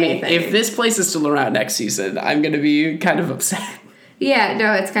with the gay thing. If this place is still around next season, I'm going to be kind of upset. Yeah,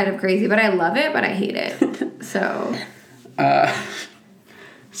 no, it's kind of crazy, but I love it, but I hate it. So.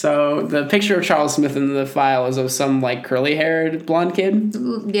 So the picture of Charles Smith in the file is of some like curly-haired blonde kid.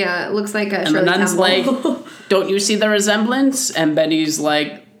 Yeah, it looks like a. And the nun's like, "Don't you see the resemblance?" And Betty's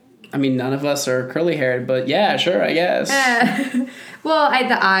like, "I mean, none of us are curly-haired, but yeah, sure, I guess." Well,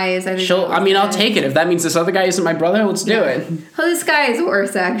 the eyes. I think. I'll take it if that means this other guy isn't my brother. Let's do it. Oh, this guy is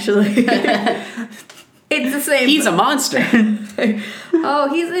worse, actually. It's the same. He's a monster. Oh,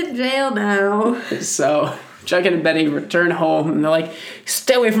 he's in jail now. So Jughead and Betty return home, and they're like,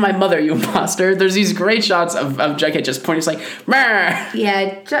 stay away from my mother, you imposter. There's these great shots of Jughead just pointing. He's like, Meh!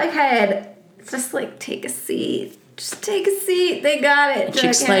 Yeah, Jughead, just like, take a seat. Just take a seat. They got it,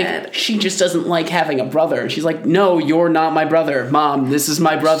 Chick's like, she just doesn't like having a brother. She's like, no, you're not my brother. Mom, this is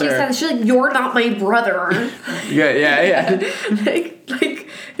my brother. She's like, you're not my brother. Yeah. like,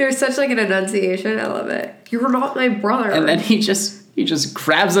 there's such like an enunciation. I love it. You're not my brother. And then he just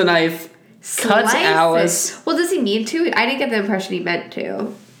grabs a knife, cuts Alice. Well, does he need to? I didn't get the impression he meant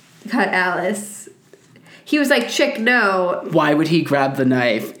to cut Alice. He was like, Chick, no. Why would he grab the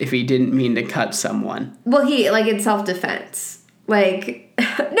knife if he didn't mean to cut someone? Well, he, like, in self-defense. Like,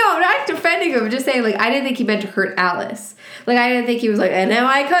 no, not defending him, just saying, like, I didn't think he meant to hurt Alice. Like, I didn't think he was like, and now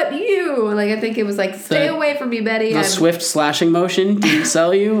I cut you. Like, I think it was like, stay away from me, Betty. The swift slashing motion didn't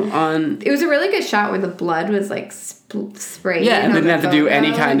sell you on... It was a really good shot when the blood was, like, sprayed. Yeah, and they didn't have to do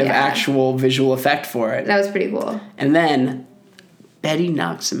any kind of actual visual effect for it. That was pretty cool. And then Betty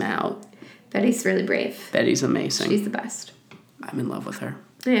knocks him out. Betty's really brave. Betty's amazing. She's the best. I'm in love with her.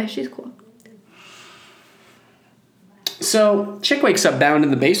 Yeah, she's cool. So, Chick wakes up down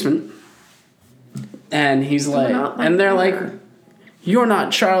in the basement. And he's like... And they're like, you're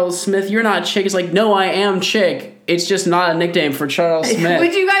not Charles Smith. You're not Chick. He's like, no, I am Chick. It's just not a nickname for Charles Smith.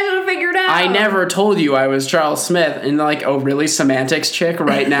 Which you guys should have figured out. I never told you I was Charles Smith. And they're like, oh, really? Semantics, Chick?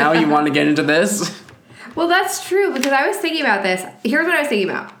 Right now? You want to get into this? Well, that's true. Because I was thinking about this. Here's what I was thinking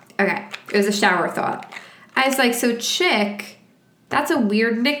about. Okay, it was a shower thought. I was like, so Chick, that's a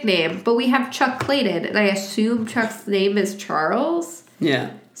weird nickname, but we have Chuck Clayton, and I assume Chuck's name is Charles.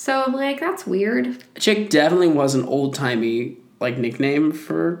 Yeah. So I'm like, that's weird. Chick definitely was an old-timey, like, nickname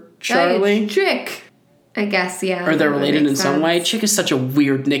for Charlie. Chick. I guess, yeah. Or they're related in some way. Chick is such a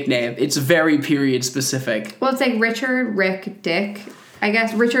weird nickname. It's very period specific. Well, it's like Richard, Rick, Dick. I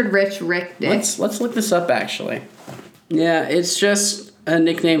guess Richard, Rich, Rick, Dick. Let's look this up, actually. Yeah, it's just... a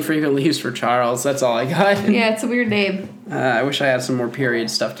nickname frequently used for Charles. That's all I got. Yeah, it's a weird name. I wish I had some more period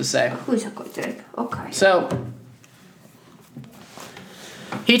stuff to say. Who's a good thing? Okay. So,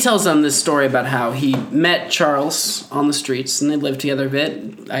 he tells them this story about how he met Charles on the streets and they lived together a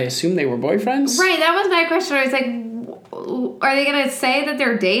bit. I assume they were boyfriends? Right, that was my question. I was like, are they going to say that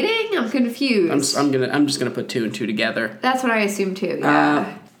they're dating? I'm confused. I'm just gonna put two and two together. That's what I assumed too,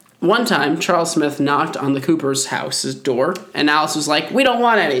 yeah. One time, Charles Smith knocked on the Cooper's house's door, and Alice was like, we don't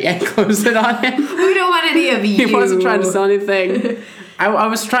want any, and closed it on him. We don't want any of you. He wasn't trying to sell anything. I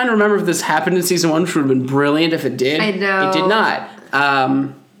was trying to remember if this happened in season 1, which would have been brilliant if it did. I know. It did not.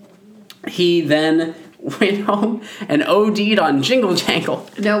 He then went home and OD'd on Jingle Jangle.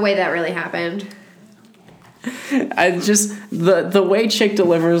 No way that really happened. I just the way Chick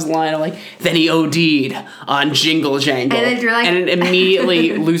delivers the line of like, then he OD'd on Jingle Jangle, and then you're like, and it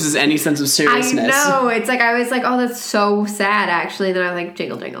immediately loses any sense of seriousness. I know. It's like I was like, oh, that's so sad. Actually, and then I was like,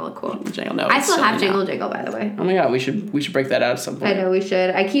 Jingle Jangle, cool. Jingle, no, I still have Jingle now. Jangle, by the way. Oh my god, we should break that out at some point. I know we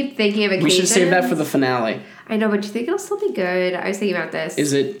should. I keep thinking of occasions. We should save that for the finale. I know, but do you think it'll still be good? I was thinking about this.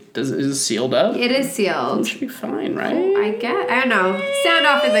 Is it sealed up? It is sealed. It should be fine, right? I don't know. Sound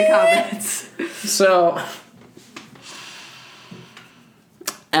off in the comments. So,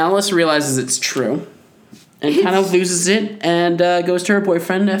 Alice realizes it's true and kind of loses it and goes to her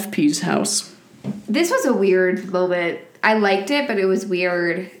boyfriend FP's house. This was a weird moment. I liked it, but it was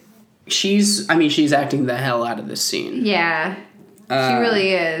weird. She's acting the hell out of this scene. Yeah. She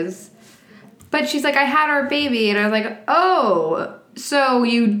really is. But she's like, I had our baby, and I was like, oh, so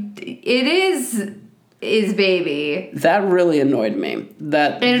it is baby. That really annoyed me.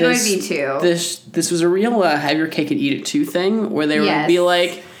 It annoyed me too. This was a real have your cake and eat it too thing, where they would be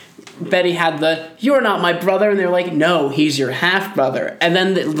like, Betty had you're not my brother, and they're like, no, he's your half brother. And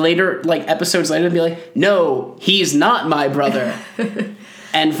then episodes later, they'd be like, no, he's not my brother.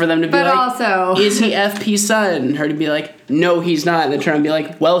 And for them to be is he FP's son? And her to be like, no, he's not. And then trying to be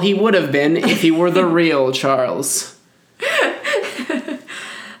like, well, he would have been if he were the real Charles.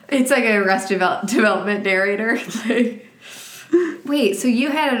 It's like a Arrested Development narrator. Wait, so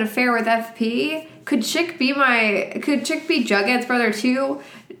you had an affair with FP? Could Chick be Jughead's brother too?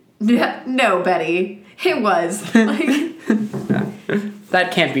 No, Betty. It was.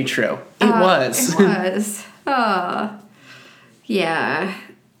 That can't be true. It was. It was. Yeah.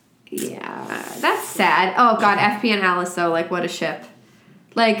 Yeah. That's sad. Oh, God. FP and Alice, though. Like, what a ship.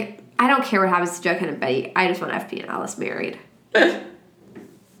 Like, I don't care what happens to Jughead and Betty. I just want FP and Alice married.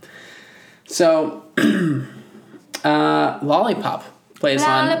 So, Lollipop plays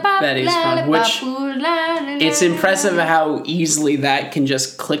on Betty's phone, which it's impressive how easily that can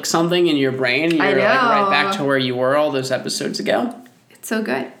just click something in your brain. You're like right back to where you were all those episodes ago. It's so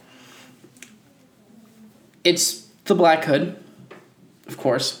good. it's the Black Hood, of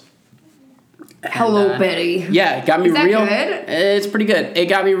course. Hello, Betty. Yeah, it got me Is that real. good? It's pretty good. It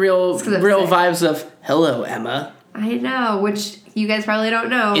got me real vibes of hello, Emma. I know, which you guys probably don't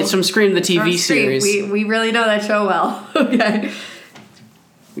know. It's from Scream, the TV series. We really know that show well. Okay.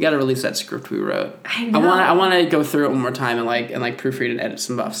 We got to release that script we wrote. I know. I want to go through it one more time and proofread and edit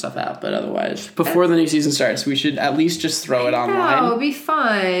some stuff out. But otherwise, before the new season starts, we should at least just throw it online. No, it'd be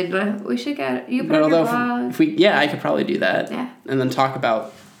fun. We should get you put it on your blog. I could probably do that. Yeah. And then talk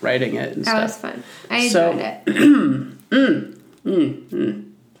about writing it and stuff. That was fun. I enjoyed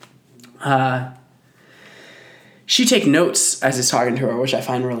it. She take notes as he's talking to her, which I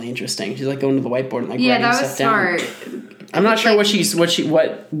find really interesting. She's like going to the whiteboard and writing stuff down. Smart. I'm not sure why she's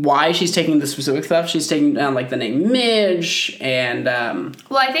taking the specific stuff. She's taking down the name Midge and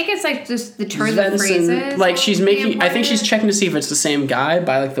well, I think it's just the turns of phrases. She's making. I think she's checking to see if it's the same guy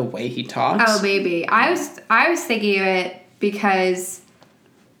by the way he talks. Oh, maybe. I was thinking of it because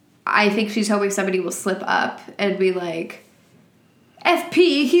I think she's hoping somebody will slip up and be like,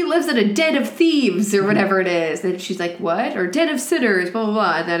 FP, he lives in a den of thieves or whatever it is. And she's like, what? Or den of sinners, blah, blah,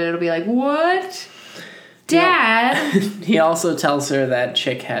 blah. And then it'll be like, what? Dad? He also tells her that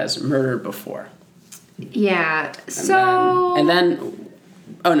Chick has murdered before. Yeah. And then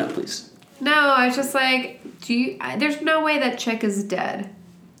oh, no, please. No, I was just like, there's no way that Chick is dead.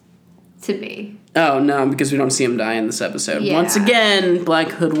 To me. Oh, no, because we don't see him die in this episode. Yeah. Once again, Black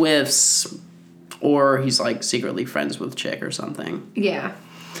Hood whiffs. Or he's secretly friends with Chick or something. Yeah.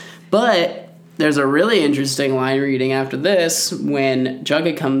 But there's a really interesting line reading after this when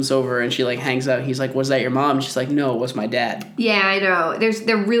Jugga comes over and she hangs out. He's like, was that your mom? And she's like, no, it was my dad. Yeah, I know.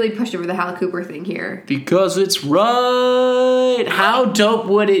 They're really pushing for the Hal Cooper thing here. Because it's right. How dope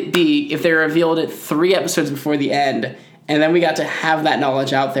would it be if they revealed it 3 episodes before the end and then we got to have that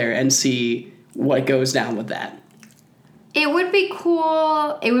knowledge out there and see what goes down with that? It would be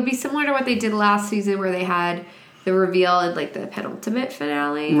cool. It would be similar to what they did last season where they had the reveal in the penultimate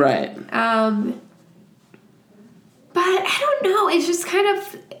finale. Right. But I don't know. It's just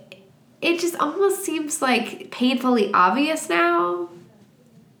it just almost seems painfully obvious now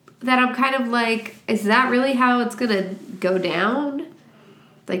that I'm kind of is that really how it's going to go down?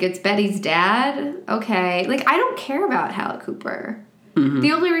 It's Betty's dad? Okay. I don't care about Hal Cooper. Mm-hmm.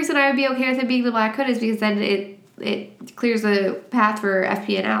 The only reason I would be okay with him being the Black Hood is because then it clears the path for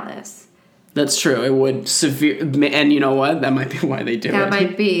FP and Alice. That's true. It would and you know what? That might be why they do it. That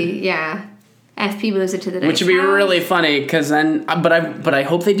might be, yeah. FP moves it to the next Which would be really funny, because then, but I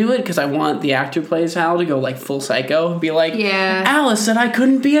hope they do it, because I want the actor who plays Hal to go full psycho, be like, yeah. Alice said I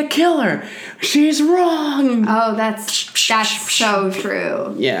couldn't be a killer. She's wrong. Oh, that's so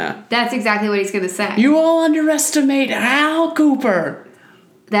true. Yeah. That's exactly what he's going to say. You all underestimate Hal Cooper.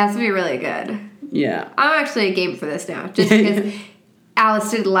 That's going to be really good. Yeah. I'm actually a game for this now, just because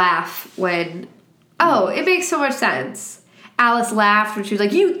Alice did laugh when... Oh, it makes so much sense. Alice laughed when she was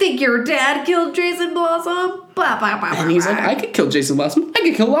like, you think your dad killed Jason Blossom? Blah, blah, blah, and he's like, I could kill Jason Blossom. I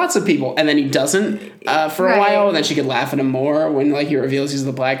could kill lots of people. And then he doesn't for a while, and then she could laugh at him more when he reveals he's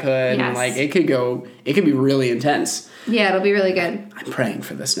the Black Hood. Yes. And it could be really intense. Yeah, it'll be really good. I'm praying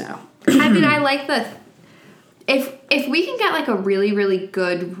for this now. I mean, I like the... If we can get a really, really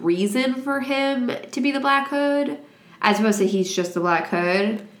good reason for him to be the Black Hood, as opposed to he's just the Black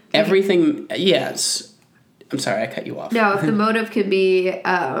Hood. Everything, yes. I'm sorry, I cut you off. No, if the motive could be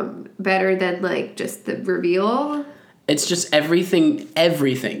better than just the reveal. It's just everything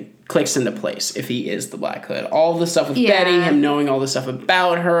clicks into place if he is the Black Hood. All the stuff with Betty, him knowing all the stuff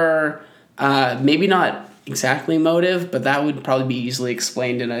about her, maybe not exactly motive, but that would probably be easily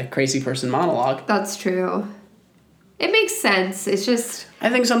explained in a crazy person monologue. That's true. It makes sense. It's just... I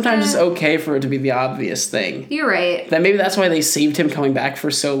think sometimes it's okay for it to be the obvious thing. You're right. That maybe that's why they saved him coming back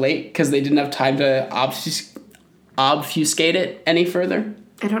for so late, because they didn't have time to obfuscate it any further.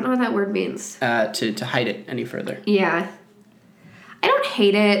 I don't know what that word means. To hide it any further. Yeah. I don't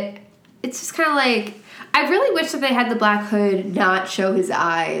hate it. It's just kind of I really wish that they had the Black Hood not show his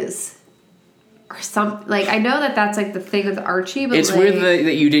eyes. Or something. I know that that's the thing with Archie, but it's weird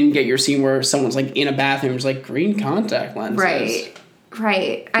that you didn't get your scene where someone's in a bathroom, there's green contact lenses.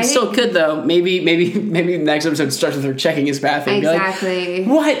 Right. I still could though. Maybe next episode starts with her checking his bathroom. Exactly.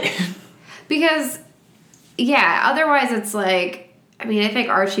 What? Because, yeah. Otherwise, it's I think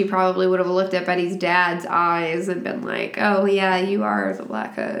Archie probably would have looked at Betty's dad's eyes and been like, "Oh yeah, you are the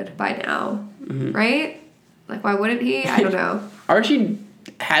Black Hood by now, right?" Why wouldn't he? I don't know. Archie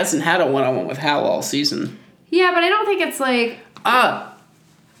hasn't had a one-on-one with Hal all season. Yeah, but I don't think it's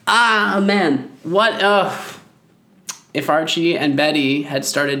man. What? if Archie and Betty had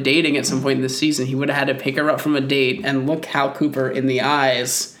started dating at some point in the season, he would have had to pick her up from a date and look Hal Cooper in the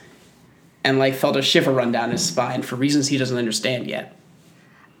eyes and, like, felt a shiver run down his spine for reasons he doesn't understand yet.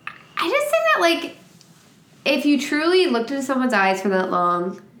 I just think that, like, if you truly looked into someone's eyes for that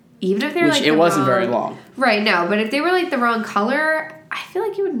long, even if they were, like, it wasn't very long. Right, no. But if they were, like, the wrong color, I feel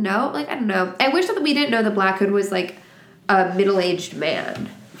like you would know. Like, I don't know. I wish that we didn't know the Black Hood was, like, a middle-aged man.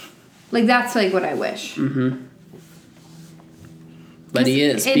 Like, that's, like, what I wish. Mm-hmm. But he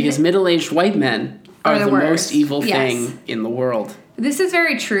is, because middle-aged white men are the most evil thing in the world. This is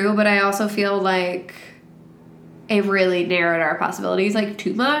very true, but I also feel like it really narrowed our possibilities, like,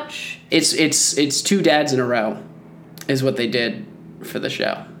 too much. It's 2 dads in a row is what they did for the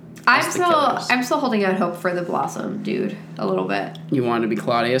show. I'm still holding out hope for the Blossom dude a little bit. You want to be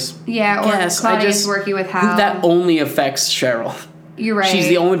Claudius? Yeah, or Claudius working with Hal. That only affects Cheryl. You're right. She's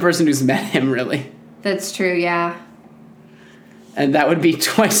the only person who's met him, really. That's true, yeah. And that would be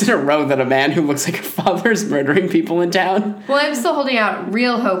twice in a row that a man who looks like a father is murdering people in town. Well, I'm still holding out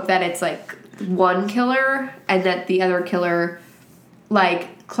real hope that it's, like, one killer and that the other killer,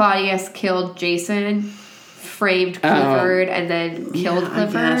 like, Claudius killed Jason, framed Clifford, and then killed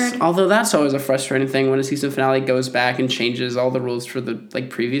Clifford. Although that's always a frustrating thing when a season finale goes back and changes all the rules for the, like,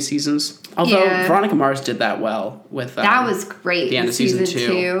 previous seasons. Although Veronica Mars did that well with that was great. The end of season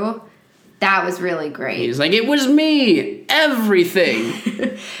 2. That was really great. He's like, it was me, everything.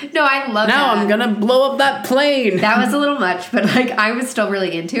 No, I love that. Now I'm gonna blow up that plane. That was a little much, but, like, I was still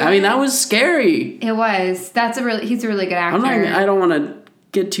really into it. I mean, that was scary. It was. He's a really good actor. I don't want to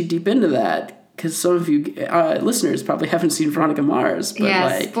get too deep into that because some of you listeners probably haven't seen Veronica Mars. But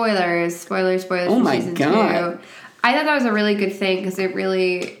yeah, spoilers. Oh my God. 2. I thought that was a really good thing because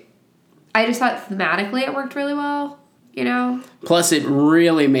I just thought thematically it worked really well. You know? Plus, it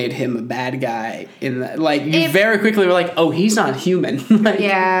really made him a bad guy in that. Like, you very quickly were like, oh, he's not human. Like,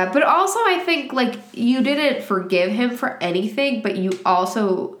 yeah, but also I think, like, you didn't forgive him for anything, but you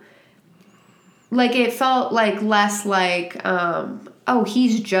also, like, it felt, like, less like, oh,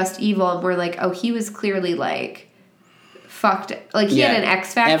 he's just evil, and we're like, oh, he was clearly, like, fucked. Like, he had an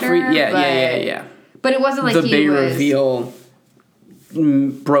X factor. Yeah. But it wasn't like the big reveal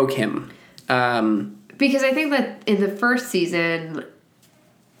broke him. Because I think that in the first season,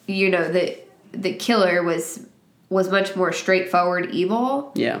 you know, the killer was much more straightforward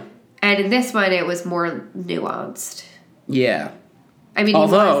evil. Yeah. And in this one, it was more nuanced. Yeah. I mean, he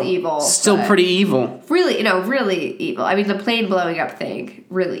was evil. Still pretty evil. Really, really evil. I mean, the plane blowing up thing,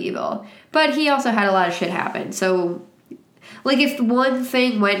 really evil. But he also had a lot of shit happen. So, like, if one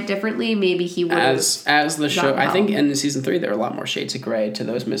thing went differently, maybe he would have. As the show, I think in season 3 there were a lot more shades of gray to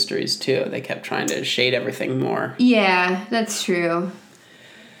those mysteries too. They kept trying to shade everything more. Yeah, that's true.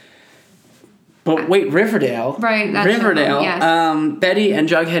 But wait, Riverdale. Right, that's Riverdale. True. Yes. Betty and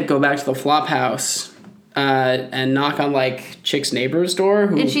Jughead go back to the flop house. And knock on, like, Chick's neighbor's door.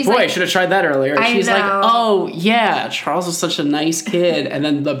 Who, and she's boy, like, I should have tried that earlier. And she's like, oh, yeah, Charles was such a nice kid. And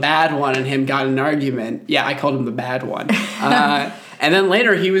then the bad one and him got in an argument. Yeah, I called him the bad one. And then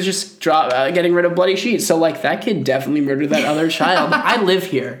later he was just getting rid of bloody sheets. So, like, that kid definitely murdered that other child. I live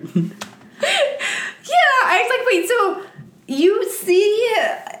here. Yeah, I was like, wait, so you see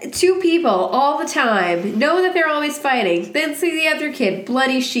 2 people all the time, know that they're always fighting, then see the other kid,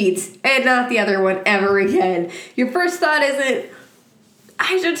 bloody sheets, and not the other one ever again. Your first thought isn't,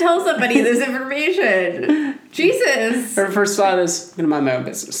 I should tell somebody this information. Jesus. Her first thought is, I'm going to mind my own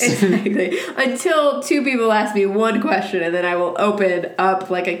business. Exactly. Until 2 people ask me one question, and then I will open up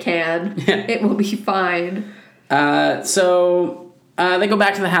like a can. Yeah. It will be fine. So they go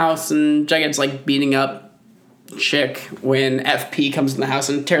back to the house, and Jughead's, like, beating up Chick when FP comes in the house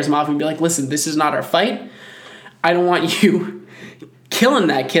and tears him off and be like, listen, this is not our fight. I don't want you killing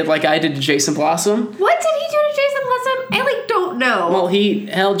that kid like I did to Jason Blossom. What did he do to Jason Blossom? I, like, don't know. Well, he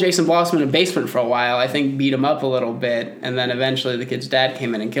held Jason Blossom in a basement for a while. I think beat him up a little bit, and then eventually the kid's dad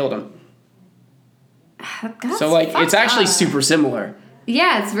came in and killed him. So, like, it's actually super similar.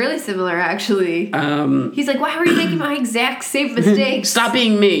 Yeah, it's really similar, actually. He's like, why are you making my exact same mistakes? Stop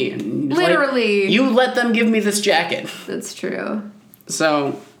being me. Literally. Like, you let them give me this jacket. That's true.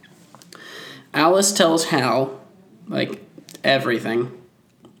 So, Alice tells Hal, like, everything.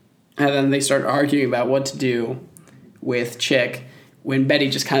 And then they start arguing about what to do with Chick when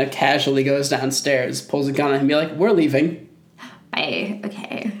Betty just kind of casually goes downstairs, pulls a gun on him and be like, we're leaving.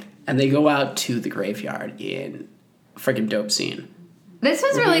 Okay. And they go out to the graveyard in a freaking dope scene. This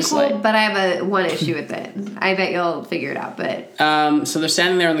was really cool, like, but I have one issue with it. I bet you'll figure it out, but... So they're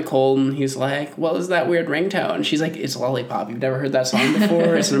standing there in the cold, and he's like, what was that weird ringtone? And she's like, it's Lollipop. You've never heard that song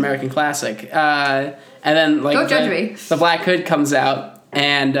before? It's an American classic. And then, like... Don't judge me. The Black Hood comes out,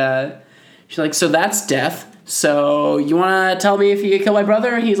 and she's like, so that's death. So you want to tell me if you kill my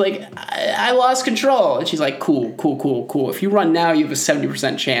brother? And he's like, I lost control. And she's like, cool. If you run now, you have a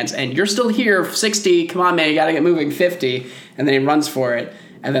 70% chance. And you're still here, 60. Come on, man, you got to get moving, 50. And then he runs for it.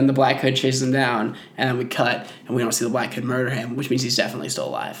 And then the Black Hood chases him down. And then we cut, and we don't see the Black Hood murder him, which means he's definitely still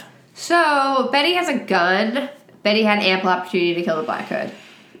alive. So Betty has a gun. Betty had ample opportunity to kill the Black Hood.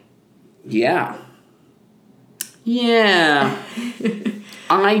 Yeah.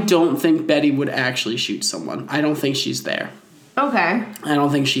 I don't think Betty would actually shoot someone. I don't think she's there. Okay. I don't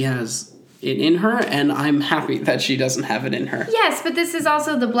think she has it in her, and I'm happy that she doesn't have it in her. Yes, but this is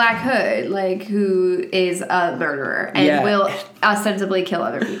also the Black Hood, like, who is a murderer and will ostensibly kill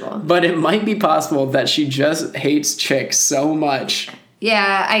other people. But it might be possible that she just hates chicks so much.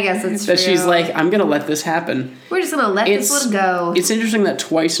 Yeah, I guess it's that true. She's like, I'm going to let this happen. We're just going to let this one go. It's interesting that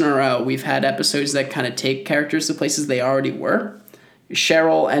twice in a row we've had episodes that kind of take characters to places they already were.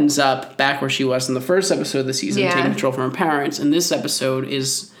 Cheryl ends up back where she was in the first episode of the season, taking control from her parents. And this episode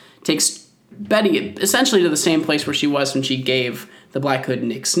takes Betty essentially to the same place where she was when she gave the Black Hood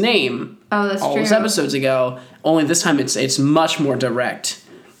Nick's name. Oh, that's all true. those episodes ago. Only this time it's much more direct.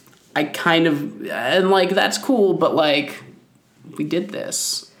 And like, that's cool, but like, we did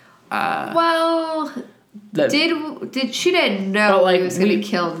this. She didn't know he was going to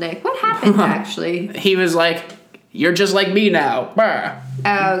kill Nick. What happened, actually? He was like, you're just like me now.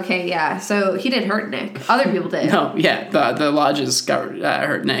 Okay, yeah. So he didn't hurt Nick. Other people did. No, yeah. The lodges got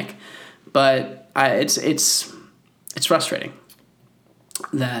hurt Nick, but it's frustrating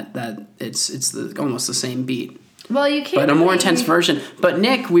that it's almost the same beat. Well, you can't. But a more intense version. But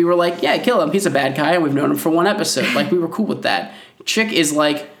Nick, we were like, yeah, kill him. He's a bad guy, and we've known him for one episode. Like, we were cool with that. Chick is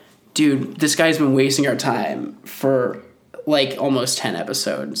like, dude, this guy's been wasting our time for like almost 10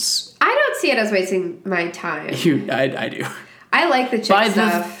 episodes. I don't see it as wasting my time. I do. I like the chick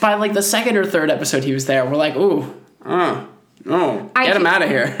stuff. By like the second or third episode he was there, we're like, get him out of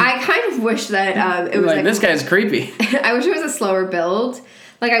here. I kind of wish that it was like this guy's creepy. I wish it was a slower build.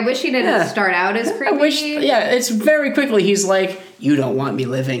 Like, I wish he didn't start out as creepy. It's very quickly he's like, you don't want me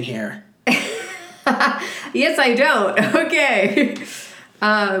living here. Yes, I don't. Okay.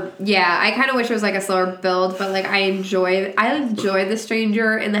 I kind of wish it was like a slower build, but like I enjoy the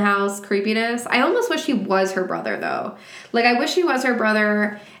stranger in the house creepiness. I almost wish he was her brother though. Like, I wish he was her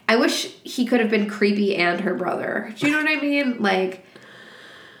brother. I wish he could have been creepy and her brother. Do you know what I mean? Like,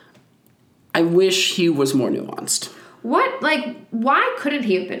 I wish he was more nuanced. Why couldn't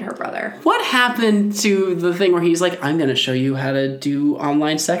he have been her brother? What happened to the thing where he's like, I'm going to show you how to do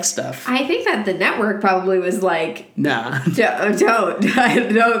online sex stuff? I think that the network probably was like, nah.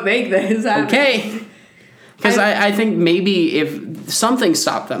 Don't make this happen. Okay. Because I think maybe if something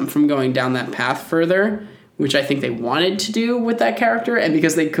stopped them from going down that path further, which I think they wanted to do with that character, and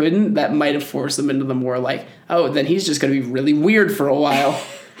because they couldn't, that might have forced them into the more like, oh, then he's just going to be really weird for a while.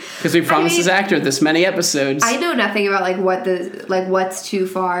 Because we promised this actor this many episodes. I know nothing about what's too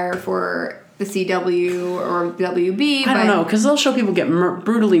far for the CW or WB. I don't know, because they'll show people get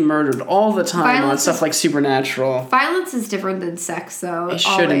brutally murdered all the time on stuff like Supernatural. Violence is different than sex, though. It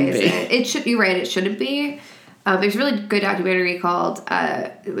shouldn't be. You're right. It shouldn't be. There's a really good documentary called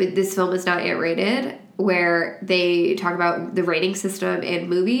 "This Film Is Not Yet Rated," where they talk about the rating system in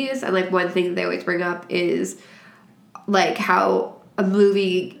movies, and like one thing that they always bring up is like how a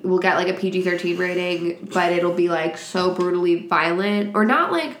movie will get like a PG-13 rating, but it'll be like so brutally violent, or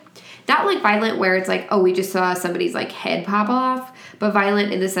not like violent where it's like, oh, we just saw somebody's like head pop off, but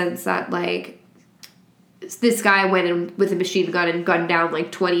violent in the sense that like this guy went in with a machine gun and gunned down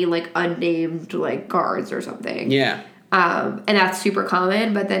like 20 like unnamed like guards or something. Yeah. And that's super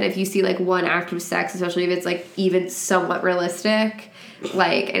common, but then if you see like one act of sex, especially if it's like even somewhat realistic,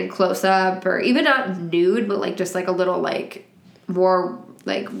 like and close up, or even not nude, but like just like a little like more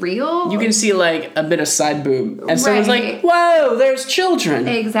like real, you can see like a bit of side boob, and someone's like, whoa, there's children.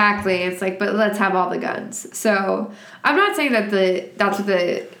 Exactly. It's like, but let's have all the guns. So I'm not saying that that's what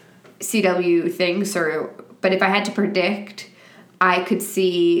the CW thinks, but if I had to predict, I could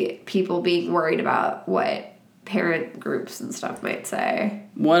see people being worried about what parent groups and stuff might say.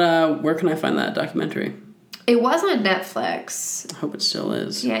 Where can I find that documentary? It was on Netflix. I hope it still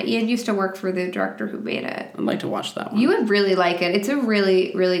is. Yeah, Ian used to work for the director who made it. I'd like to watch that one. You would really like it. It's a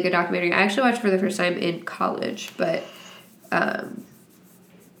really, really good documentary. I actually watched it for the first time in college, but yeah,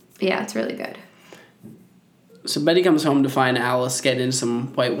 it's really good. So Betty comes home to find Alice getting in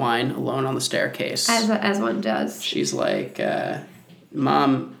some white wine alone on the staircase. As one does. She's like,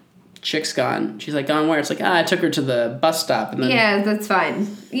 Mom, Chick's gone. She's like, gone where? It's like, I took her to the bus stop. And then, yeah, that's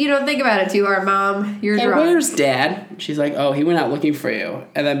fine. You don't think about it too hard, Mom. You're drunk. Where's Dad? She's like, oh, he went out looking for you.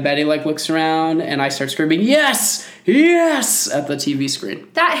 And then Betty, like, looks around, and I start screaming, yes! Yes! At the TV screen.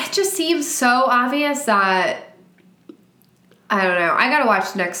 That just seems so obvious that... I don't know. I gotta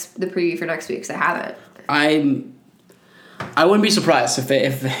watch the preview for next week, because I haven't. I wouldn't be surprised if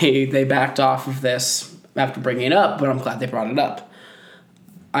they backed off of this after bringing it up, but I'm glad they brought it up.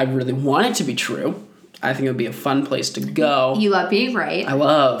 I really want it to be true. I think it would be a fun place to go. You love being right. I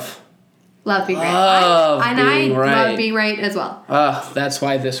love being right. I love being right as well. That's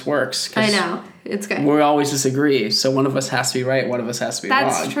why this works. I know. It's good. We always disagree, so one of us has to be right, one of us has to be wrong.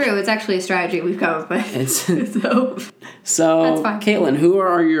 That's true. It's actually a strategy we've come up with. So Kaitlin, who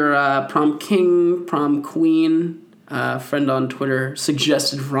are your prom king, prom queen? Friend on Twitter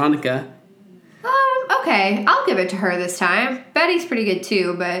suggested Veronica. Okay, I'll give it to her this time. Betty's pretty good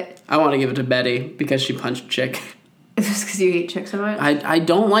too, but... I want to give it to Betty because she punched Chick. Just because you hate Chick so much? I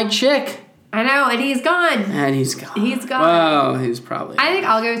don't like Chick. I know, and he's gone. He's gone. Well, he's probably... I think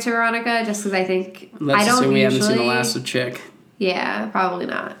I'll give it to Veronica just because I think... Let's assume we haven't seen the last of Chick. Yeah, probably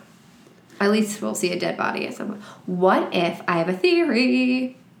not. At least we'll see a dead body at some point. What if I have a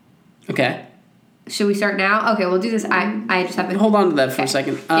theory? Okay. Should we start now? Okay, we'll do this. I just have to... Hold on to that for a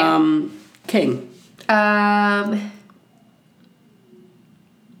second. Yeah. King.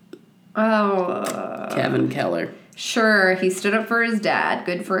 Kevin Keller. Sure, he stood up for his dad.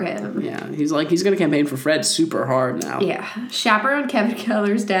 Good for him. Yeah, he's going to campaign for Fred super hard now. Yeah. Chaperone Kevin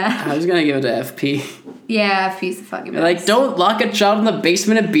Keller's dad. I was going to give it to FP. Yeah, FP's the fucking best. Like, don't lock a child in the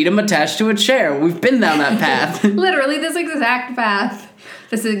basement and beat him attached to a chair. We've been down that path. Literally, this exact path.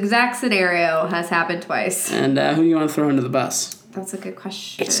 This exact scenario has happened twice. And who do you want to throw under the bus? That's a good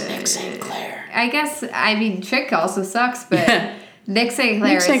question. It's Nick St. Clair. I guess, Chick also sucks, but Nick St.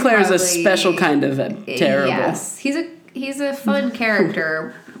 Clair is a special kind of terrible. Yes. He's a fun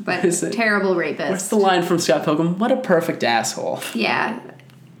character, but terrible rapist. What's the line from Scott Pilgrim? What a perfect asshole. Yeah,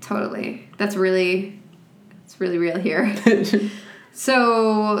 totally. It's really real here.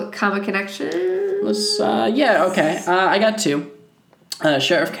 So, comic connection? Let's, okay. I got two.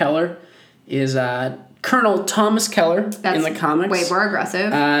 Sheriff Keller is Colonel Thomas Keller in the comics. Way more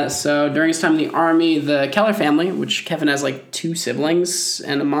aggressive. So during his time in the Army, the Keller family, which Kevin has like 2 siblings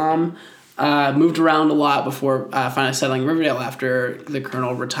and a mom, moved around a lot before finally settling Riverdale after the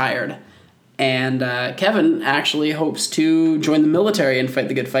Colonel retired. And Kevin actually hopes to join the military and fight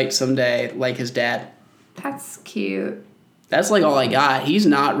the good fight someday, like his dad. That's cute. That's like all I got. He's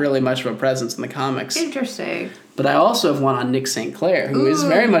not really much of a presence in the comics. Interesting. But I also have one on Nick St. Clair, who is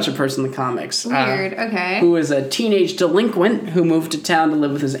very much a person in the comics. Weird, okay. Who is a teenage delinquent who moved to town to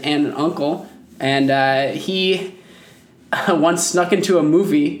live with his aunt and uncle. And he once snuck into a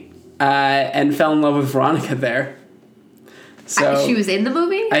movie and fell in love with Veronica there. So she was in the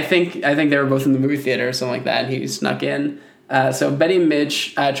movie? I think they were both in the movie theater or something like that. And he snuck in. So Betty and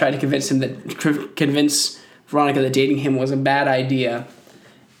Midge tried to convince Veronica that dating him was a bad idea.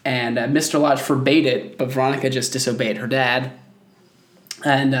 And Mr. Lodge forbade it, but Veronica just disobeyed her dad.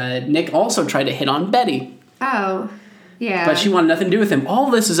 And Nick also tried to hit on Betty. Oh, yeah. But she wanted nothing to do with him. All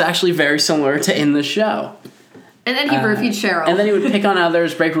this is actually very similar to in the show. And then he roofied Cheryl. And then he would pick on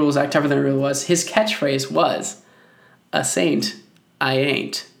others, break rules, act tougher than he really was. His catchphrase was, "A saint, I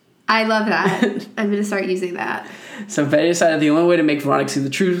ain't." I love that. I'm going to start using that. So Betty decided the only way to make Veronica see the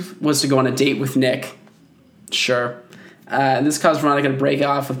truth was to go on a date with Nick. Sure. This caused Veronica to break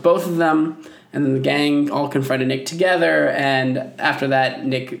off with both of them, and then the gang all confronted Nick together, and after that,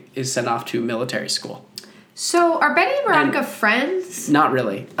 Nick is sent off to military school. So, are Betty and Veronica friends? Not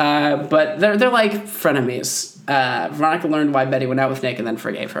really, but they're like frenemies. Veronica learned why Betty went out with Nick and then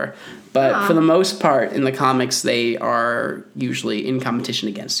forgave her. But for the most part, in the comics, they are usually in competition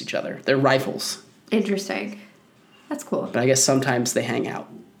against each other. They're rivals. Interesting. That's cool. But I guess sometimes they hang out.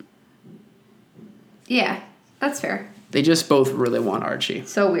 Yeah, that's fair. They just both really want Archie.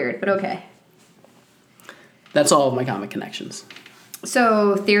 So weird, but okay. That's all of my comic connections.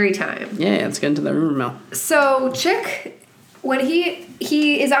 So, theory time. Yeah, let's get into the rumor mill. So, Chick, when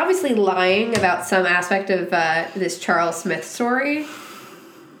he is obviously lying about some aspect of this Charles Smith story,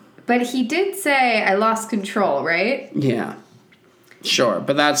 but he did say, I lost control, right? Yeah. Sure,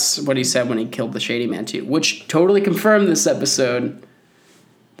 but that's what he said when he killed the Shady Man too, which totally confirmed this episode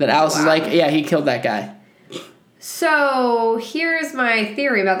that Alice is like, yeah, he killed that guy. So, here's my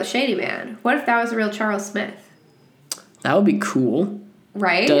theory about the Shady Man. What if that was a real Charles Smith? That would be cool.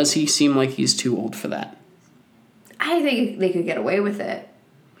 Right? Does he seem like he's too old for that? I think they could get away with it.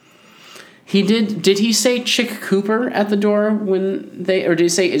 He did he say Chick Cooper at the door when or did he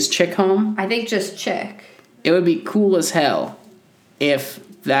say, is Chick home? I think just Chick. It would be cool as hell if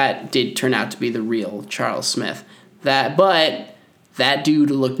that did turn out to be the real Charles Smith. But that dude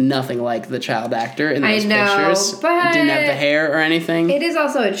looked nothing like the child actor in those pictures. But he didn't have the hair or anything. It is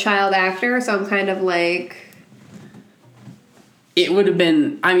also a child actor, so I'm kind of like... It would have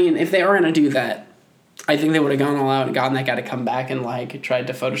been... I mean, if they were going to do that, I think they would have gone all out and gotten that guy to come back and, like, tried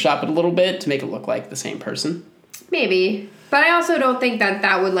to Photoshop it a little bit to make it look like the same person. Maybe. But I also don't think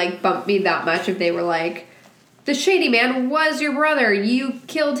that would, like, bump me that much if they were like, the shady man was your brother. You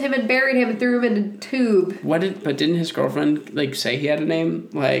killed him and buried him and threw him in a tube. But didn't his girlfriend, like, say he had a name?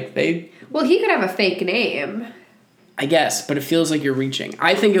 Like, Well, he could have a fake name. I guess, but it feels like you're reaching.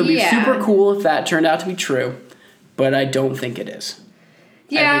 I think it would be super cool if that turned out to be true, but I don't think it is.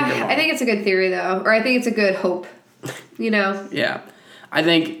 Yeah, I think it's a good theory, though. Or I think it's a good hope, you know? Yeah. I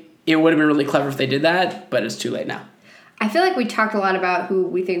think it would have been really clever if they did that, but it's too late now. I feel like we talked a lot about who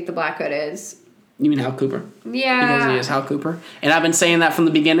we think the Black Hood is. You mean Hal Cooper? Yeah. Because he is Hal Cooper. And I've been saying that from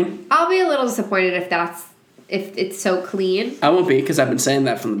the beginning. I'll be a little disappointed if it's so clean. I won't be, because I've been saying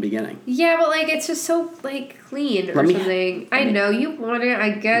that from the beginning. Yeah, but, like, it's just so, like, clean or something. I know, you want it,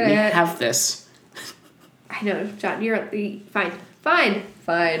 I get it. Let me have this. I know, John, you're fine.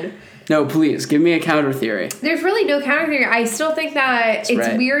 No, please, give me a counter theory. There's really no counter theory. I still think that it's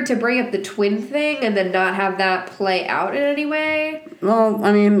right. weird to bring up the twin thing and then not have that play out in any way. Well,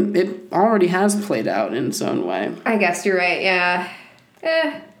 I mean, it already has played out in its own way. I guess you're right, yeah.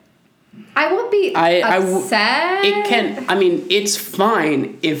 I won't be upset. It's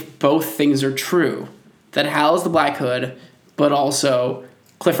fine if both things are true. That Hal is the Black Hood, but also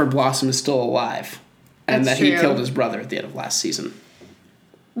Clifford Blossom is still alive. And That's that he true. killed his brother at the end of last season.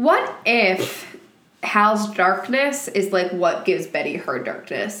 What if Hal's darkness is, like, what gives Betty her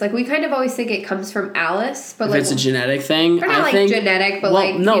darkness? Like, we kind of always think it comes from Alice, but, if like... it's a genetic thing, or not, genetic, but,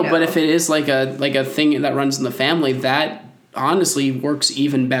 no, you know. but if it is, like a thing that runs in the family, that honestly works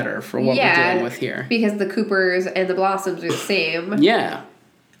even better for what we're dealing with here. Because the Coopers and the Blossoms are the same. Yeah.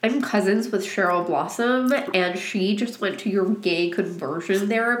 I'm cousins with Cheryl Blossom, and she just went to your gay conversion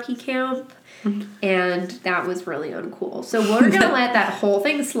therapy camp. And that was really uncool. So we're going to let that whole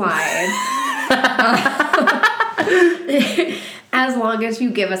thing slide. As long as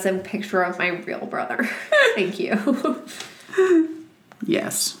you give us a picture of my real brother. Thank you.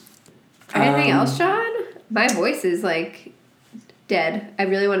 Yes. Anything else, John? My voice is, like, dead. I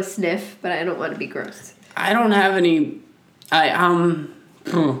really want to sniff, but I don't want to be gross. I don't have any... I don't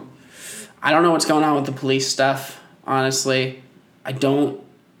know what's going on with the police stuff, honestly.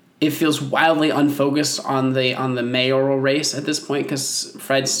 It feels wildly unfocused on the mayoral race at this point because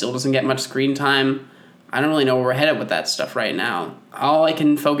Fred still doesn't get much screen time. I don't really know where we're headed with that stuff right now. All I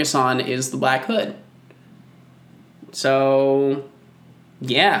can focus on is the Black Hood. So,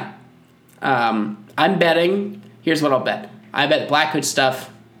 yeah. I'm betting... Here's what I'll bet. I bet Black Hood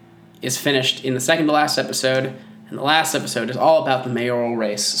stuff is finished in the second to last episode, and the last episode is all about the mayoral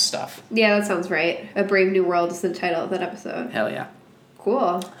race stuff. Yeah, that sounds right. A Brave New World is the title of that episode. Hell yeah.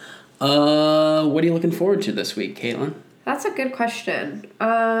 Cool. What are you looking forward to this week, Kaitlin? That's a good question.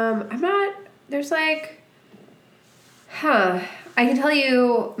 There's I can tell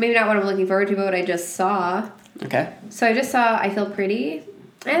you maybe not what I'm looking forward to, but what I just saw. Okay. So I just saw I Feel Pretty.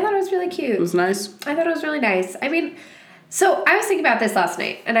 And I thought it was really cute. It was nice? I thought it was really nice. I mean, so I was thinking about this last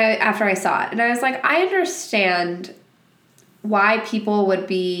night, and after I saw it, and I was like, I understand why people would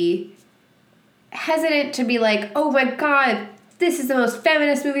be hesitant to be like, oh my god, this is the most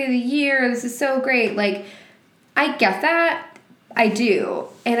feminist movie of the year, this is so great. Like, I get that. I do.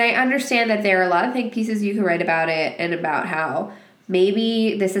 And I understand that there are a lot of think pieces you can write about it and about how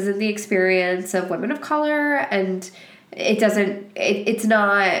maybe this isn't the experience of women of color and it's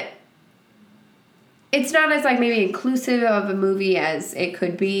not as like maybe inclusive of a movie as it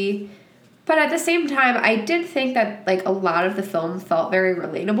could be. But at the same time, I did think that like a lot of the film felt very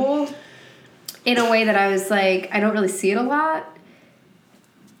relatable in a way that I was like, I don't really see it a lot.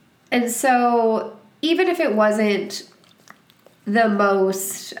 And so even if it wasn't the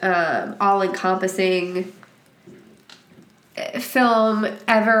most all-encompassing film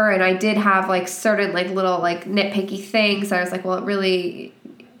ever, and I did have like certain like little like nitpicky things, I was like, well,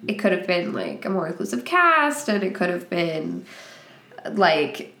 it could have been like a more inclusive cast, and it could have been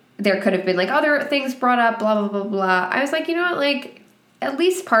like there could have been like other things brought up, blah blah blah blah. I was like, you know what, like at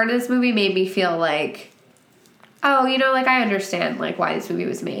least part of this movie made me feel like, oh, you know, like I understand like why this movie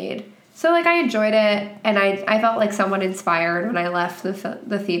was made. So, like, I enjoyed it, and I felt, like, somewhat inspired when I left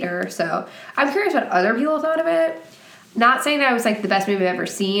the theater. So, I'm curious what other people thought of it. Not saying that it was, like, the best movie I've ever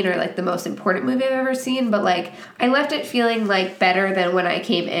seen or, like, the most important movie I've ever seen, but, like, I left it feeling, like, better than when I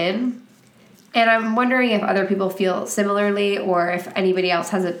came in. And I'm wondering if other people feel similarly or if anybody else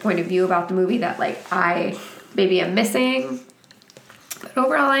has a point of view about the movie that, like, I maybe am missing. But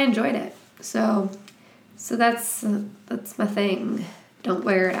overall, I enjoyed it. So that's my thing. Don't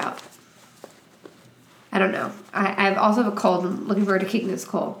wear it out. I don't know. I also have a cold. I'm looking forward to kicking this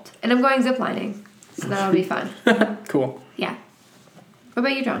cold. And I'm going ziplining. So that'll be fun. Cool. Yeah. What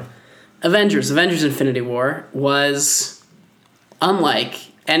about you, John? Avengers Infinity War was unlike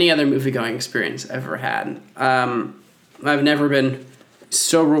any other movie-going experience I've ever had. I've never been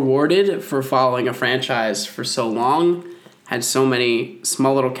so rewarded for following a franchise for so long. Had so many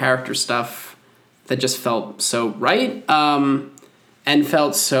small little character stuff that just felt so right, and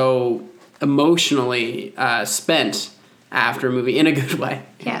felt so emotionally spent after a movie in a good way.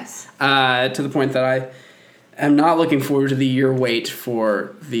 Yes. To the point that I am not looking forward to the year wait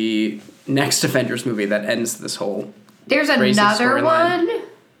for the next Avengers movie that ends this whole There's another one?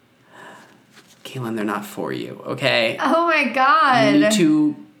 Kaitlin, they're not for you, okay? Oh my god. You need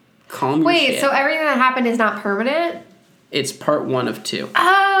to calm your shit. Wait, so everything that happened is not permanent? It's part 1 of 2.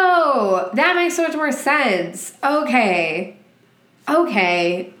 Oh, that makes so much more sense. Okay,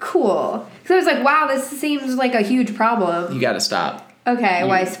 cool. So I was like, wow, this seems like a huge problem. You gotta stop. Okay,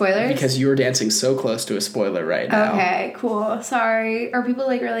 why spoilers? Because you're dancing so close to a spoiler right now. Okay, cool. Sorry. Are people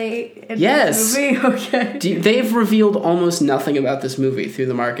like really into yes. this movie? Okay. They've revealed almost nothing about this movie through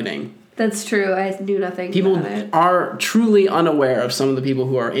the marketing. That's true. I knew nothing people about it. Are truly unaware of some of the people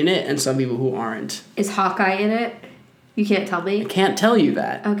who are in it and some people who aren't. Is Hawkeye in it? You can't tell me? I can't tell you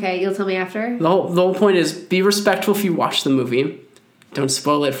that. Okay, you'll tell me after? The whole point is be respectful if you watch the movie. Don't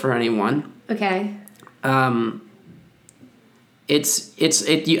spoil it for anyone. Okay. I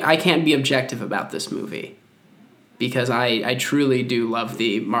can't be objective about this movie because I truly do love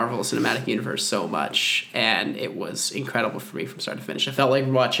the Marvel Cinematic Universe so much, and it was incredible for me from start to finish. I felt like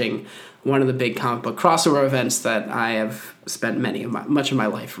watching one of the big comic book crossover events that I have spent much of my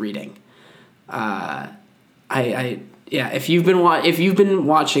life reading. If you've been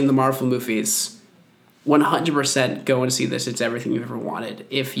watching the Marvel movies, 100% go and see this. It's everything you've ever wanted.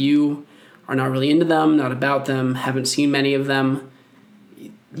 If you are not really into them, not about them, haven't seen many of them,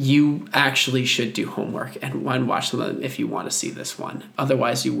 you actually should do homework and watch them if you want to see this one.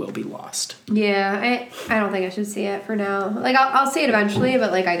 Otherwise, you will be lost. Yeah, I don't think I should see it for now. Like, I'll see it eventually,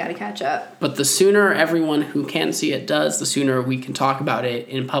 but, like, I gotta catch up. But the sooner everyone who can see it does, the sooner we can talk about it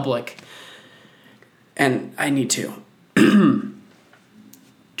in public. And I need to.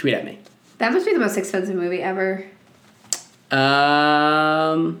 Tweet at me. That must be the most expensive movie ever.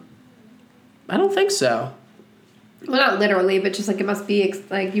 I don't think so. Well, not literally, but just, like, it must be,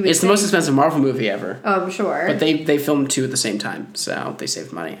 like, you would It's the most expensive Marvel movie ever. Oh, I'm sure. But they filmed 2 at the same time, so they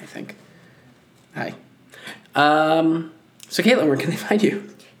saved money, I think. Hi. So, Kaitlin, where can they find you?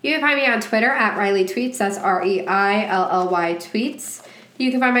 You can find me on Twitter at Riley Tweets. That's REILLY Tweets. You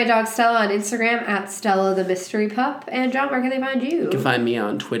can find my dog Stella on Instagram at Stella the Mystery Pup. And John, where can they find you? You can find me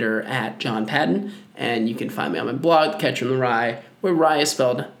on Twitter at John Padden. And you can find me on my blog, Catcher in the Rye, where Rye is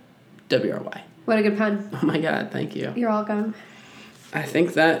spelled WRY. What a good pun. Oh my god, thank you. You're welcome. I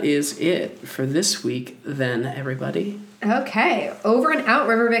think that is it for this week then, everybody. Okay. Over and out,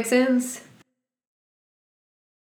 River Vixens.